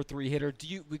lineup, number 3 hitter.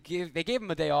 They gave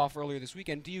him a day off earlier this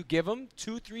weekend. Do you give him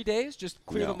 2-3 days, just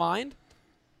clear the mind?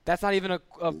 That's not even a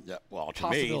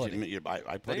possibility. To me,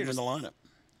 I put him in the lineup.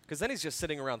 Because then he's just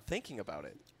sitting around thinking about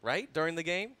it, right, during the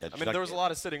game? It's I mean, like- there was a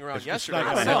lot of sitting around it's yesterday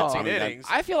not with gonna happen. 17 I mean, innings.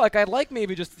 I feel like I'd like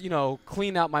maybe just,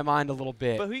 clean out my mind a little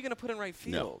bit. But who are you going to put in right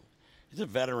field? No. He's a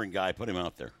veteran guy. Put him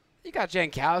out there. You got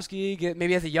Jankowski.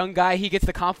 Maybe as a young guy, he gets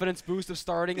the confidence boost of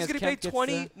starting. He's as going to Kemp pay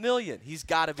gets $20 million. He's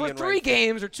got to be for in 3 right field.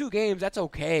 games or 2 games. That's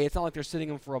okay. It's not like they're sitting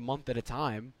him for a month at a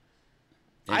time.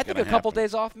 Ain't I think gonna a couple happen.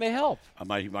 days off may help.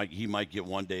 He might get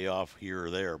one day off here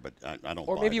or there, but I don't.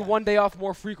 Or buy maybe that. one day off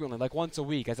more frequently, like once a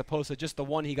week, as opposed to just the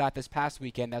one he got this past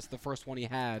weekend. That's the first one he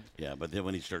had. Yeah, but then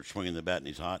when he starts swinging the bat and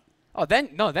he's hot. Oh, then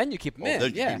you keep him in.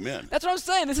 Then you yeah. keep him in. That's what I'm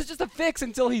saying. This is just a fix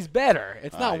until he's better.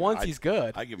 It's not once he's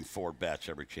good. I give him 4 bats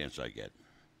every chance I get.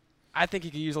 I think he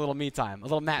could use a little me time, a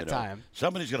little Matt time.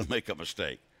 Somebody's going to make a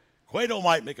mistake. Cueto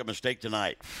might make a mistake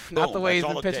tonight. Not Boom, the way he's that's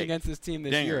been all it pitching takes. against this team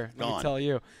this Dinger, year. Let me gone. tell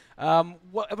you.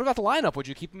 What about the lineup? Would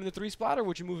you keep him in the 3 spot, or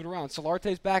would you move it around?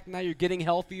 Solarte's back now. You're getting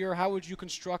healthier. How would you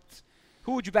construct?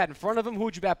 Who would you bat in front of him? Who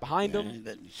would you bat behind him?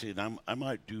 See, I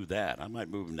might do that. I might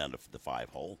move him down to the 5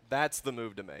 hole. That's the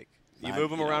move to make. You I-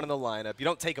 move him you around know. in the lineup. You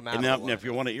don't take him out And of now, the now if lineup.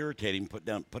 you want to irritate him,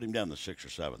 put him down to 6 or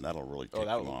 7. That'll really tick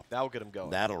him off. That'll get him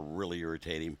going. That'll really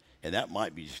irritate him, and that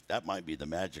might be the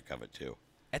magic of it too.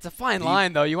 It's a fine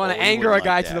line, though. You want to he anger a wouldn't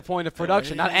guy like to the that. point of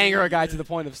production, not anger a guy to the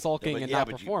point of sulking but and yeah, not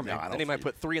but you- performing. no, I Then don't he might think-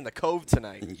 put 3 in the Cove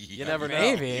tonight. You Yeah, never know.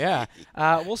 Maybe, yeah.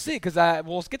 We'll see, because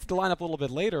we'll get to the lineup a little bit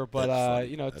later. But That's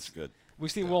funny. it's That's good.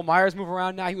 We've seen Will Myers move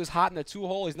around now. He was hot in the 2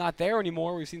 hole. He's not there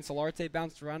anymore. We've seen Solarte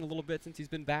bounce around a little bit since he's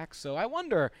been back. So I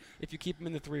wonder if you keep him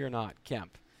in the 3 or not,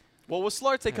 Kemp. Well, with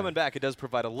Solarte coming back, it does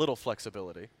provide a little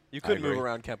flexibility. You could move agree.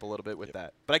 around Kemp a little bit with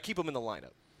that. But I keep him in the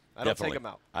lineup. I don't take him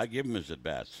out. I give him his at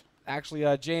bats.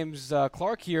 Actually, James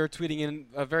Clark here tweeting in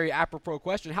a very apropos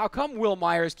question. How come Will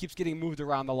Myers keeps getting moved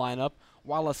around the lineup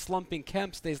while a slumping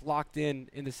Kemp stays locked in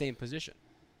the same position?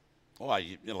 Well,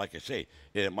 like I say,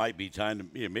 it might be time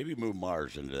to maybe move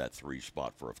Myers into that 3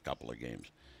 spot for a couple of games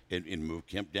and move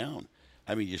Kemp down.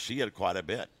 I mean, you see it quite a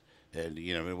bit, and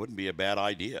it wouldn't be a bad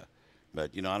idea.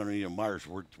 But I don't know, Myers,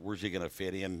 where's he going to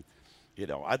fit in?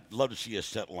 I'd love to see a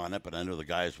set lineup, and I know the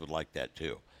guys would like that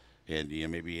too. And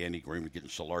maybe Andy Green would get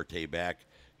Solarte back.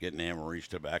 getting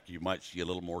Amarista back, you might see a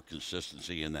little more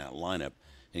consistency in that lineup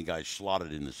and guys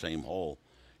slotted in the same hole,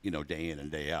 day in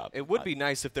and day out. It would be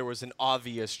nice if there was an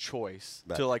obvious choice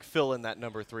to like fill in that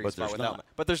number 3 spot without him.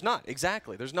 But there's not.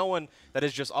 Exactly. There's no one that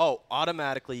is just,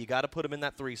 automatically you got to put him in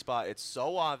that 3 spot. It's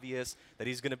so obvious that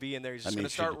he's going to be in there. He's just going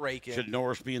to start raking. Should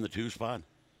Norris be in the 2 spot?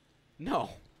 No.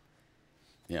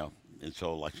 And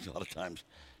so like a lot of times,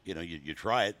 you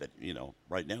try it, but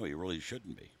right now he really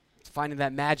shouldn't be. Finding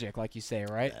that magic, like you say,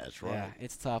 right? That's right. Yeah,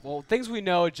 it's tough. Well, things we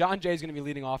know, John Jay is going to be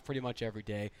leading off pretty much every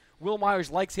day. Will Myers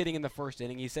likes hitting in the first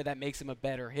inning. He said that makes him a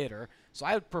better hitter. So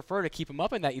I would prefer to keep him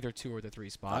up in that either 2 or the 3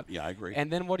 spot. Yeah, I agree.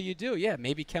 And then what do you do? Yeah,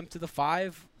 maybe Kemp to the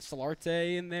 5,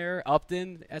 Solarte in there,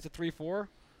 Upton as a 3-4.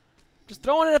 Just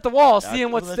throwing it at the wall,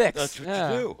 seeing what sticks. That's what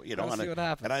you do. See what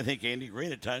happens. And I think Andy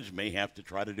Green at times may have to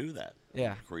try to do that.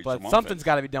 Yeah, but something's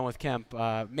got to be done with Kemp.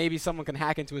 Maybe someone can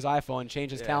hack into his iPhone and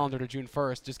change his calendar to June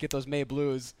 1st. Just get those May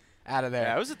Blues out of there.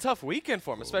 Yeah, it was a tough weekend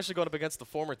for him, especially going up against the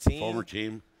former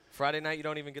team. Friday night, you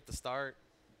don't even get the start.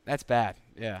 That's bad.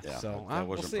 Yeah. So that wasn't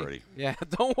we'll see. pretty. Yeah.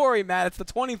 Don't worry, Matt. It's the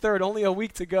 23rd. Only a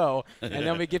week to go, and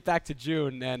then we get back to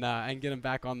June and get him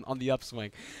back on the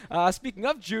upswing. Speaking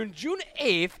of June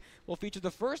 8th will feature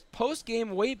the first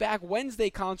post-game way back Wednesday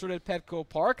concert at Petco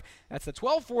Park. That's the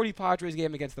 12:40 Padres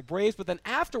game against the Braves. But then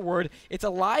afterward, it's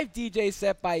a live DJ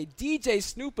set by DJ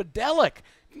Snoopadelic.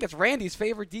 I think that's Randy's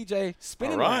favorite DJ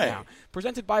spinning right now.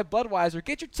 Presented by Budweiser.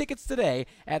 Get your tickets today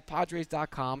at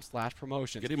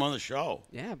Padres.com/promotions. Get him on the show.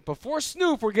 Yeah. Before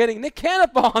Snoop, we're getting Nick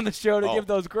Canepa on the show to give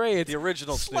those grades. The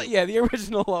original Snoop. Yeah, the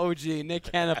original OG, Nick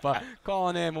Canepa,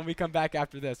 calling in when we come back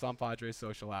after this on Padres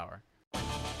Social Hour.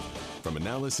 From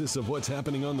analysis of what's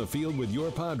happening on the field with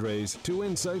your Padres to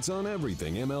insights on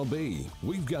everything MLB,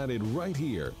 we've got it right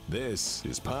here. This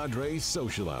is Padres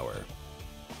Social Hour.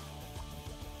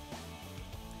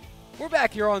 We're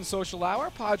back here on Social Hour.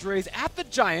 Padres at the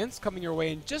Giants coming your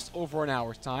way in just over an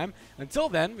hour's time. Until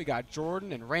then, we got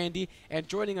Jordan and Randy, and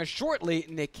joining us shortly,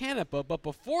 Nick Canepa. But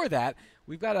before that,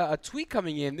 we've got a tweet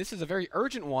coming in. This is a very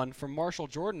urgent one from Marshall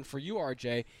Jordan for you,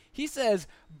 RJ. He says,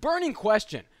 burning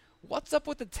question. What's up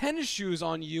with the tennis shoes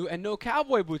on you and no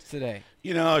cowboy boots today?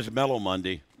 It's Mellow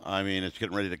Monday. I mean, it's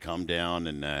getting ready to come down,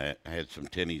 and I had some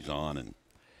tennies on, and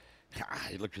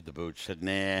I looked at the boots, said,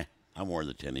 nah, I'm wearing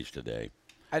the tennies today.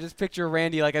 I just picture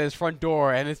Randy like at his front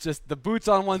door, and it's just the boots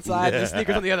on one side and the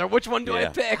sneakers on the other. Which one do I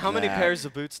pick? How many pairs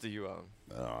of boots do you own?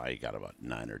 Oh, I got about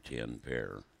 9 or 10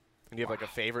 pair. And you have like a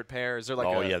favorite pair? Is there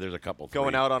like there's a couple.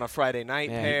 Going out on a Friday night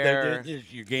pair?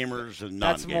 There's your gamers and non-gamers.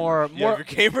 That's more your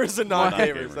gamers and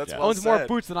non-gamers. That's well owns more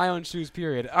boots than I own shoes,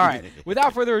 period. All right.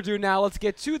 Without further ado, now let's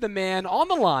get to the man on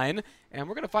the line, and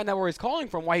we're going to find out where he's calling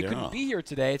from, why he couldn't be here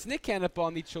today. It's Nick Canepa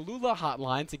on the Cholula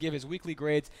hotline to give his weekly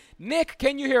grades. Nick,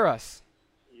 can you hear us?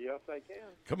 Yes, I can.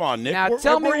 Come on, Nick. Now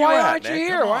tell me why aren't you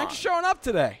here? Why aren't you showing up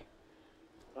today?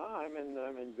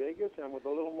 I'm in Vegas, and with a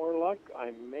little more luck,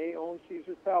 I may own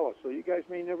Caesar's Palace, so you guys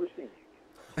may never see me.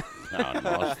 No, in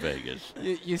Las Vegas.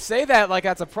 You say that like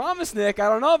that's a promise, Nick. I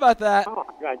don't know about that. Oh,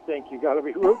 I think you got to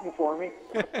be rooting for me.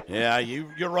 Yeah,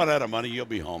 you'll run out of money. You'll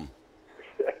be home.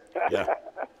 Yeah,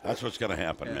 that's what's going to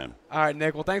happen, man. All right,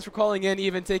 Nick. Well, thanks for calling in,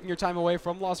 even taking your time away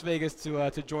from Las Vegas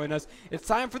to join us. It's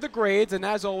time for the grades, and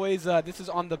as always, this is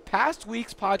on the past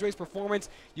week's Padres performance.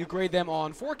 You grade them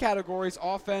on 4 categories: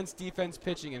 offense, defense,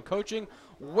 pitching, and coaching.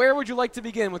 Where would you like to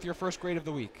begin with your first grade of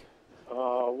the week?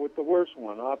 With the worst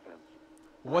one, offense.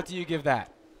 What do you give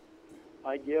that?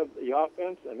 I give the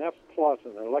offense an F+,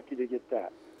 and they're lucky to get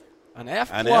that. An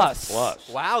F+. An F+.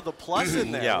 Wow, the plus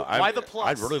in there. Yeah, why the plus?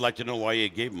 I'd really like to know why you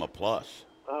gave him a plus.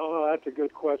 I don't know. That's a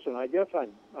good question. I guess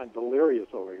I'm delirious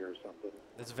over here or something.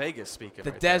 It's Vegas speaking.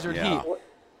 The right desert there. heat.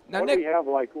 Now, Nick, we have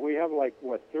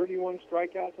 31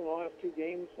 strikeouts in the last 2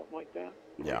 games, something like that.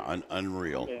 Yeah,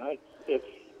 unreal. Yeah, it's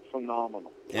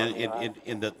phenomenal. And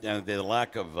in the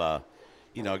lack of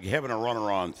having a runner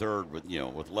on third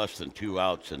with less than 2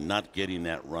 outs and not getting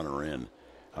that runner in.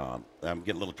 I'm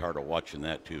getting a little tired of watching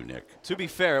that too, Nick. To be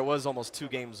fair, it was almost 2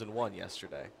 games in 1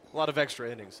 yesterday. A lot of extra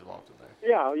innings involved in there.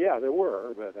 Yeah, there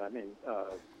were, but I mean,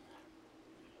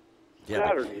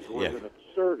 Saturdays was an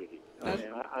absurdity.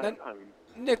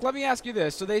 Nick, let me ask you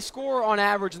this. So they score on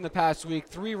average in the past week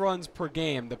 3 runs per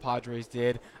game, the Padres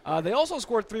did. They also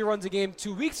scored 3 runs a game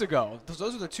 2 weeks ago.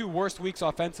 Those are the 2 worst weeks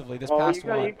offensively this past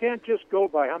one. You can't just go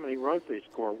by how many runs they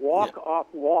score. Walk-off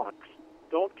walks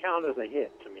don't count as a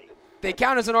hit to me. They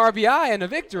count as an RBI and a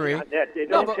victory. They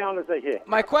don't count as a hit.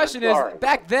 My question is,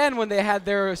 back then when they had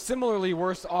their similarly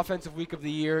worst offensive week of the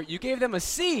year, you gave them a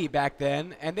C back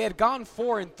then, and they had gone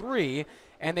 4-3.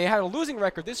 and they had a losing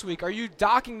record this week. Are you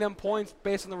docking them points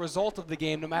based on the result of the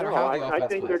game, no matter how the offense I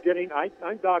think plays? they're getting.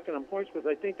 I'm docking them points because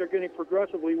I think they're getting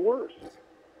progressively worse.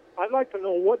 I'd like to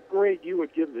know what grade you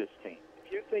would give this team.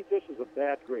 If you think this is a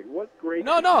bad grade, what grade?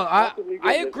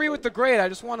 I agree with the grade. I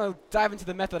just want to dive into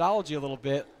the methodology a little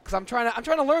bit because I'm trying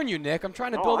to learn you, Nick. I'm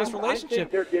trying to build this relationship. I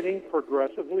think they're getting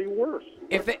progressively worse.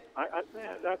 If they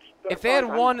if had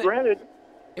won, granted,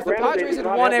 if the Padres had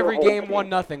won every game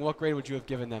 1-0, what grade would you have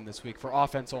given them this week for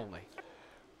offense only?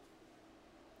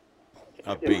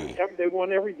 A B. They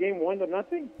won every game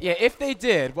 1-0. Yeah, if they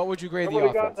did, what would you grade the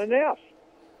offense? They would have gotten an F.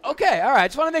 Okay, all right. I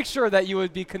just want to make sure that you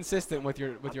would be consistent with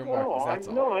your markings. That's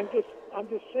all. No, I'm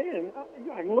just saying.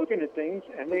 I'm looking at things,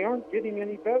 and they aren't getting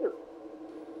any better.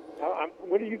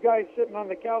 What are you guys sitting on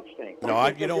the couch think? No,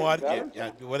 you know what? I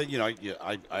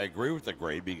agree with the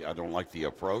grade. I don't like the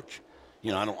approach.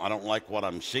 You know, I don't like what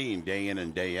I'm seeing day in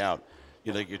and day out.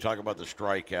 You know, you talk about the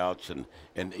strikeouts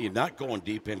and you're not going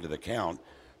deep into the count.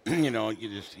 You know,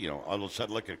 all of a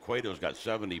sudden look at Cueto's got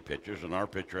 70 pitches and our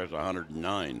pitcher has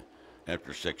 109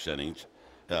 after 6 innings.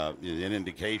 An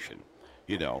indication.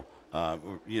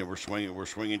 We're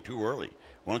swinging too early.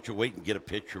 Why don't you wait and get a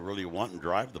pitch you really want and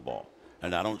drive the ball?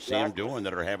 And I don't see them doing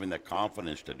that or having the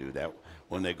confidence to do that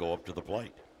when they go up to the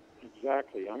plate.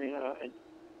 Exactly. I mean,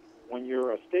 when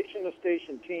you're a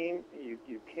station-to-station team,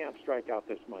 you can't strike out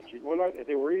this much.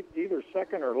 They were either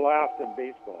second or last in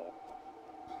baseball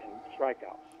in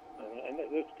strikeouts. And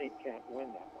this team can't win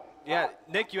that way. Yeah,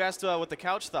 Nick, you asked what the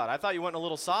couch thought. I thought you went a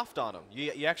little soft on him.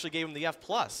 You actually gave him the F+.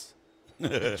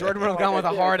 Jordan would have gone with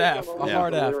a hard F.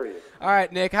 Hard F. All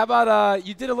right, Nick, how about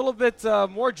you did a little bit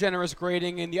more generous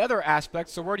grading in the other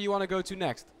aspects, so where do you want to go to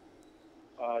next?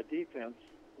 Defense,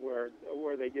 where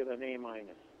they get an A-.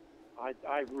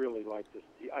 I really like this.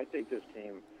 I think this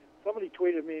team. Somebody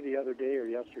tweeted me the other day or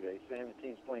yesterday saying the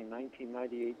team's playing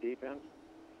 1998 defense,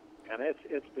 and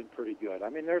it's been pretty good. I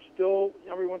mean, there's still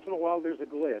every once in a while there's a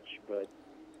glitch, but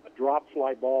a drop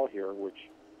fly ball here, which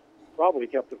probably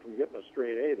kept it from getting a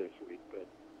straight A this week. But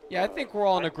yeah, I think we're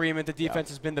all in agreement. The defense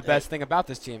has been the best thing about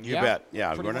this team. You bet.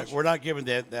 Yeah, we're not giving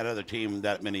that other team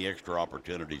that many extra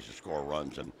opportunities to score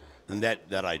runs, and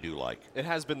that I do like. It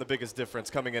has been the biggest difference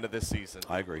coming into this season.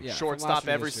 I agree. Yeah, shortstop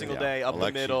every single day, up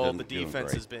the middle. The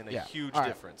defense has been a huge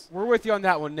difference. We're with you on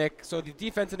that one, Nick. So the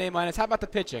defense an A-. How about the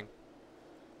pitching?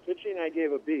 Pitching, I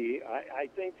gave a B. I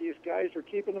think these guys are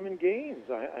keeping them in games.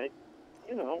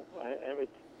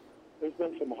 There's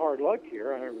been some hard luck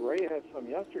here. Ray had some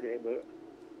yesterday, but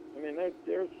I mean,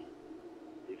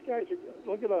 these guys are.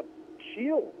 Look at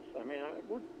Shields. I mean,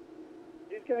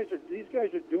 these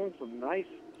guys are doing some nice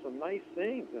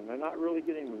things, and they're not really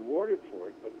getting rewarded for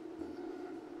it. But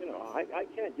I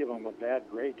can't give them a bad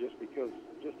grade just because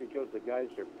the guys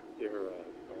they're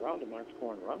around them aren't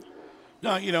scoring runs.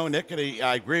 No, Nick,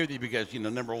 I agree with you because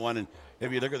number one, and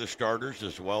if you look at the starters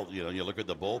as well, you look at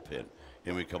the bullpen,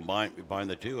 and we combine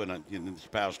the two. And in this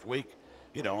past week,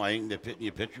 I think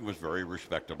the pitching was very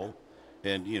respectable,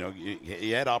 and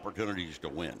you had opportunities to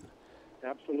win.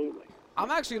 Absolutely. I'm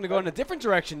actually going to go in a different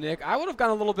direction, Nick. I would have gone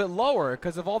a little bit lower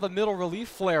because of all the middle relief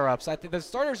flare-ups. I think the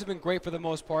starters have been great for the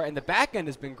most part, and the back end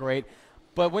has been great.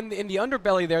 But when in the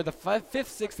underbelly there, the fifth,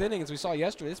 sixth innings we saw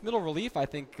yesterday, this middle relief, I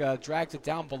think, drags it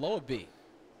down below a B.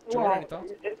 Jordan, any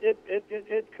thoughts?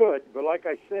 It could, but like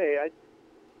I say,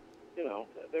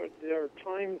 there are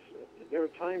times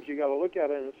you got to look at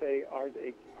it and say,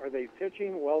 are they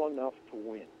pitching well enough to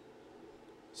win?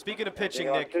 Speaking of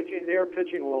pitching, Nick, they are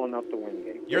pitching well enough to win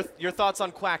games. Your thoughts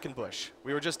on Quackenbush?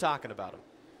 We were just talking about him.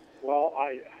 Well,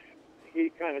 he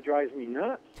kind of drives me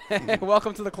nuts.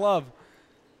 Welcome to the club.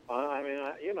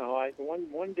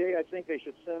 One day I think they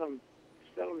should send him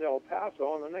to El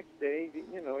Paso, and the next day,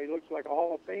 he looks like a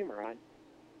Hall of Famer.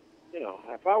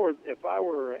 If I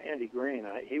were Andy Green,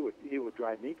 he would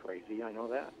drive me crazy. I know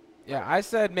that. Yeah, I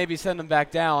said maybe send him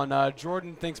back down.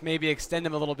 Jordan thinks maybe extend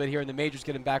him a little bit here in the majors,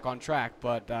 get him back on track.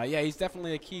 But, he's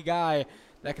definitely a key guy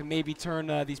that can maybe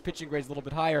turn these pitching grades a little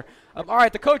bit higher. All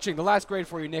right, the coaching, the last grade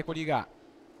for you, Nick. What do you got?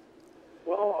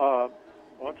 Well,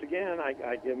 once again,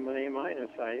 I give him an A-.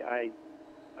 I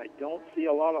don't see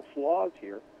a lot of flaws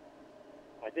here.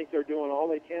 I think they're doing all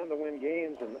they can to win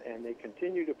games, and they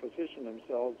continue to position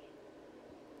themselves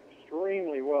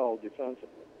extremely well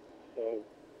defensively. So,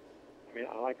 I mean,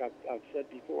 like I've said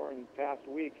before in past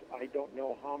weeks, I don't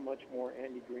know how much more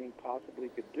Andy Green possibly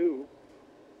could do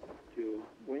to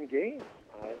win games.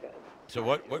 So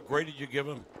what grade did you give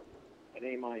him? An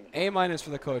A-. A- for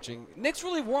the coaching. Nick's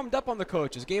really warmed up on the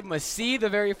coaches. Gave him a C the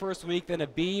very first week, then a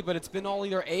B, but it's been all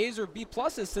either A's or B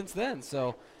pluses since then.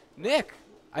 So, Nick,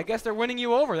 I guess they're winning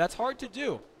you over. That's hard to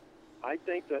do. I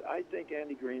think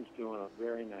Andy Green's doing a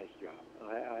very nice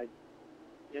job.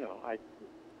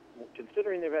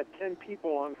 Considering they've had 10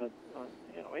 people on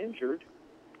injured.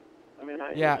 I mean,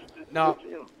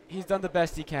 he's done the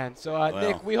best he can. So,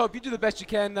 Nick, we hope you do the best you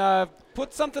can.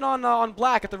 Put something on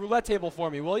black at the roulette table for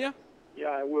me, will you? Yeah,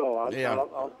 I will.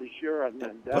 I'll be sure. And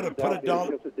put a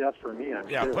dollar. Just a death for me. I'm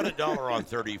sure. Put $1 on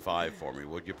 35 for me,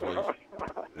 would you please?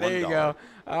 There you go.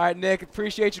 All right, Nick.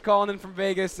 Appreciate you calling in from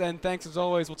Vegas, and thanks as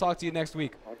always. We'll talk to you next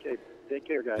week. Okay. Take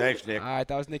care, guys. Thanks, Nick. All right,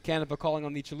 that was Nick Canepa calling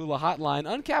on the Cholula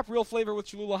hotline. Uncapped real flavor with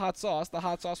Cholula hot sauce, the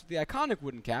hot sauce with the iconic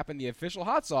wooden cap, and the official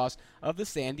hot sauce of the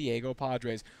San Diego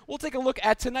Padres. We'll take a look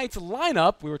at tonight's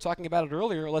lineup. We were talking about it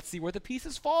earlier. Let's see where the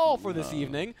pieces fall for this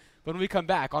evening when we come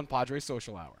back on Padres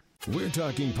Social Hour. We're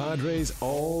talking Padres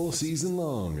all season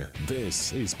long.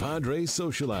 This is Padres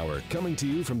Social Hour, coming to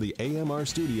you from the AMR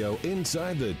studio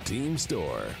inside the team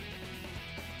store.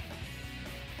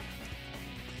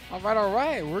 All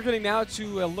right. We're getting now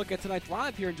to look at tonight's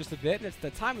lineup here in just a bit, and it's the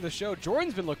time of the show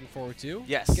Jordan's been looking forward to.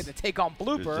 Yes. Getting to take on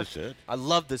Blooper. Is this it? I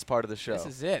love this part of the show. This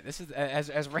is it. This is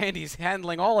as Randy's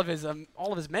handling all of his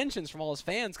mentions from all his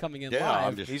fans coming in Yeah,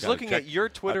 live. He's looking at your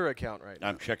Twitter account right now.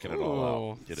 I'm checking it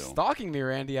all out. Stalking me,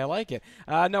 Randy. I like it.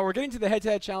 No, we're getting to the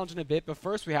head-to-head challenge in a bit, but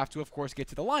first we have to, of course, get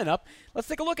to the lineup. Let's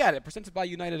take a look at it. Presented by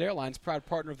United Airlines, proud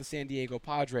partner of the San Diego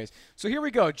Padres. So here we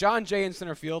go. John Jay in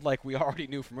center field, like we already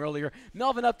knew from earlier.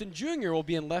 Melvin Upton Jr. will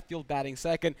be in left field batting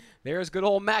second. There's good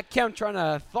old Matt Kemp trying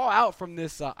to thaw out from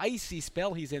this icy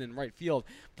spell he's in right field.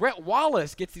 Brett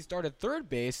Wallace gets the start at third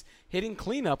base, hitting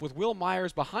cleanup with Will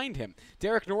Myers behind him.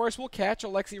 Derek Norris will catch,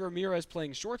 Alexi Ramirez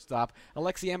playing shortstop.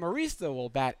 Alexi Amarista will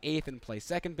bat eighth and play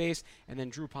second base, and then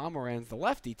Drew Pomeranz, the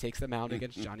lefty, takes the mound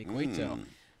against Johnny Cueto.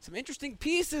 Some interesting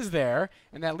pieces there,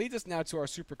 and that leads us now to our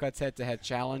Supercuts head-to-head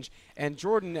challenge. And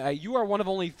Jordan, you are one of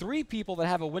only 3 people that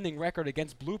have a winning record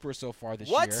against Blooper so far this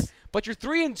year. But you're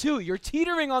 3-2. You're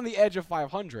teetering on the edge of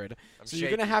 500. So you're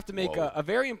going to have to make a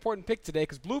very important pick today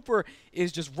because Blooper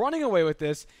is just running away with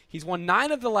this. He's won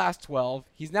 9 of the last 12.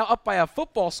 He's now up by a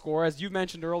football score, as you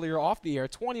mentioned earlier off the air,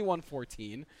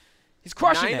 21-14. He's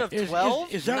crushing 9 it. of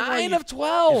 12? Is that 9 of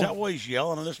 12. Is that why he's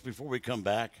yelling at us before we come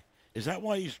back? Is that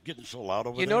why he's getting so loud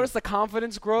over there? You notice the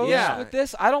confidence grows Yeah. with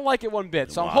this? I don't like it one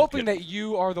bit. So I'm hoping that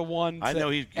you are the one to I know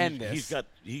end this.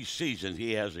 he's seasoned.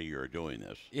 He has a year doing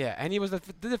this. Yeah, and he was the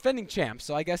defending champ,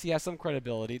 so I guess he has some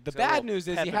credibility. The He's got a bad little news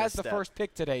is pep he in his has the step. first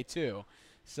pick today, too.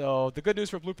 So the good news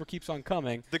for Blooper keeps on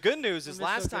coming. The good news is They're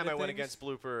last so time good I at went things. against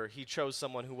Blooper, he chose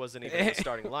someone who wasn't even in the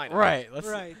starting lineup. Right.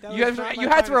 Right, that You was not my had to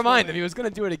finest remind moment. him he was going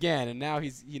to do it again, and now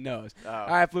he knows. Oh. All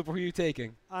right, Blooper, who are you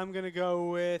taking? I'm going to go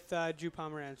with Drew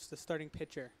Pomeranz, the starting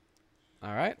pitcher.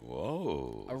 All right.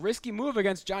 Whoa. A risky move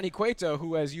against Johnny Cueto,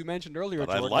 who, as you mentioned earlier, But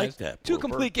I Jordan, like has that, 2 Blooper.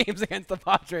 complete games against the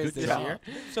Padres Good this job. year.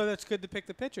 So that's good to pick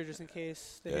the pitcher just in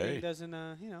case the Hey. hitting doesn't,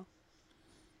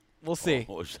 We'll see.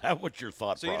 Oh, is that what your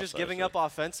thought So you're process just giving is? up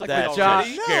offensively That's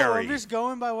already? just scary. No, I'm just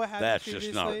going by what happened That's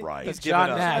previously. just not right. That's He's giving John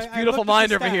us- Nash. I Beautiful looked at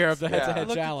mind the over here of stats. the Yeah. I head-to-head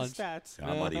looked challenge. at the stats.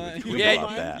 I might even tweet Yeah,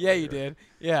 about that. yeah, you did.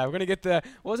 Yeah, we're gonna get the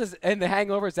what was his in the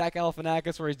Hangover, Zach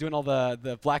Galifianakis, where he's doing all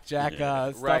the blackjack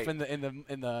stuff Right. in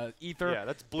the ether. Yeah,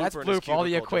 that's Blooper. That's in his Blooper. All the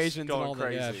cubicle just equations and going all the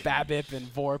crazy. BABIP and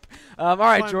VORP. All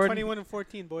right, I'm Jordan.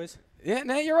 21-14, boys. Yeah,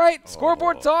 no, you're right.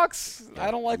 Scoreboard talks.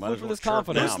 I don't like might as Blooper well this chirp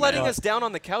confident. down, Who's letting man. us down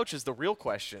on the couch is the real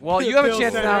question. Well, you have a Bill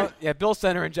chance Center. now. Yeah, Bill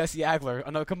Center and Jesse Agler,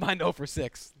 a combined 0 for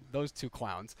 6. Those 2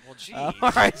 clowns. Well, geez.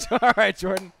 All right,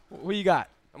 Jordan. Who you got?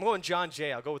 I'm going John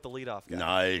Jay. I'll go with the leadoff guy.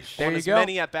 Nice. There Want you as go.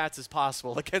 many at-bats as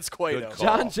possible against Cueto. Good call.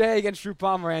 John Jay against Drew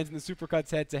Pomeranz in the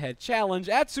Supercuts head-to-head challenge.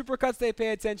 At Supercuts, they pay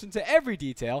attention to every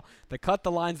detail. The cut,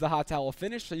 the lines, the hot towel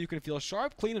finish, so you can feel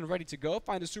sharp, clean, and ready to go.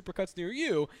 Find a Supercuts near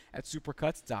you at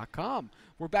supercuts.com.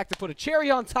 We're back to put a cherry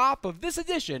on top of this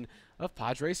edition of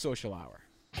Padres Social Hour.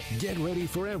 Get ready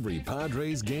for every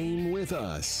Padres game with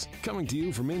us. Coming to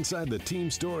you from inside the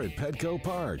team store at Petco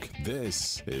Park,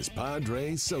 this is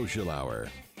Padres Social Hour.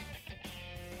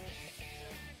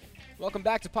 Welcome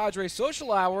back to Padres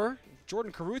Social Hour.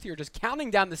 Jordan Carruth here just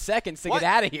counting down the seconds to What? get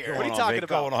out of here. What are you talking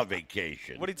about? Going on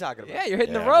vacation. What are you talking about? Yeah, you're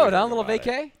hitting Yeah, the road, we huh? A heard little about it.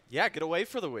 vacay? Yeah, get away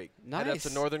for the week. Head up Nice.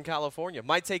 to Northern California.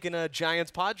 Might take in a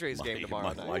Giants-Padres game tomorrow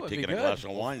Might night. Ooh, it'd take be in a good. glass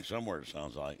of wine somewhere, it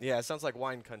sounds like. Yeah, it sounds like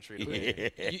wine country to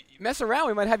me. You mess around,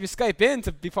 we might have you Skype in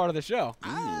to be part of the show.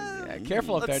 Yeah,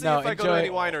 careful up Let's there. see if I go to any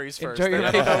wineries first. Enjoy your,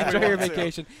 Then I'll know if we enjoy your want to.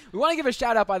 vacation. We want to give a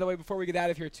shout out, by the way, before we get out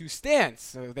of here, to Stance.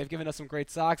 So they've given us some great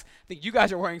socks. I think you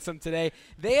guys are wearing some today.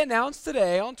 They announced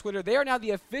today on Twitter they are now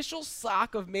the official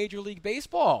sock of Major League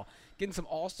Baseball. Getting some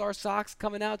All-Star socks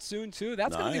coming out soon, too.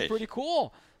 That's going to be Nice. pretty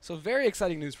cool. So very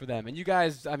exciting news for them. And you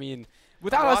guys, I mean,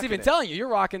 without us rocking even it. telling you, you're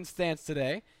rocking Stance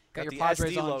today. Got your the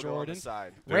Padres SD on logo Jordan. On the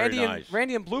side. Very nice.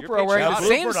 Randy and Blooper You're are wearing the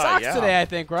patriotic. same Blooper, socks yeah. today, I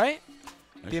think, right?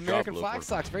 Nice The American job, flag Blooper.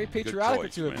 socks. Very Good patriotic,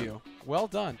 choice, the two of man. you. Well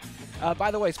done.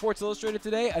 By the way, Sports Illustrated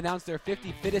today announced their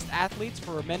 50 fittest athletes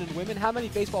for men and women. How many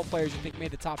baseball players do you think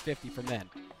made the top 50 for men?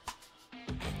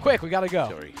 Quick, we got to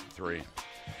go. 3.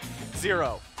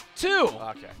 0. 2.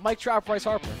 Okay. Mike Trout, Bryce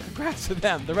Harper. Congrats to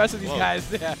them. The rest of these Whoa.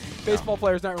 guys, yeah, baseball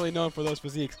players not really known for those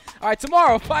physiques. All right,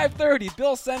 tomorrow, 5:30,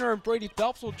 Bill Center and Brady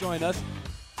Phelps will join us.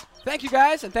 Thank you,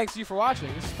 guys, and thanks to you for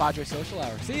watching. This is Padres Social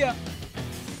Hour. See ya.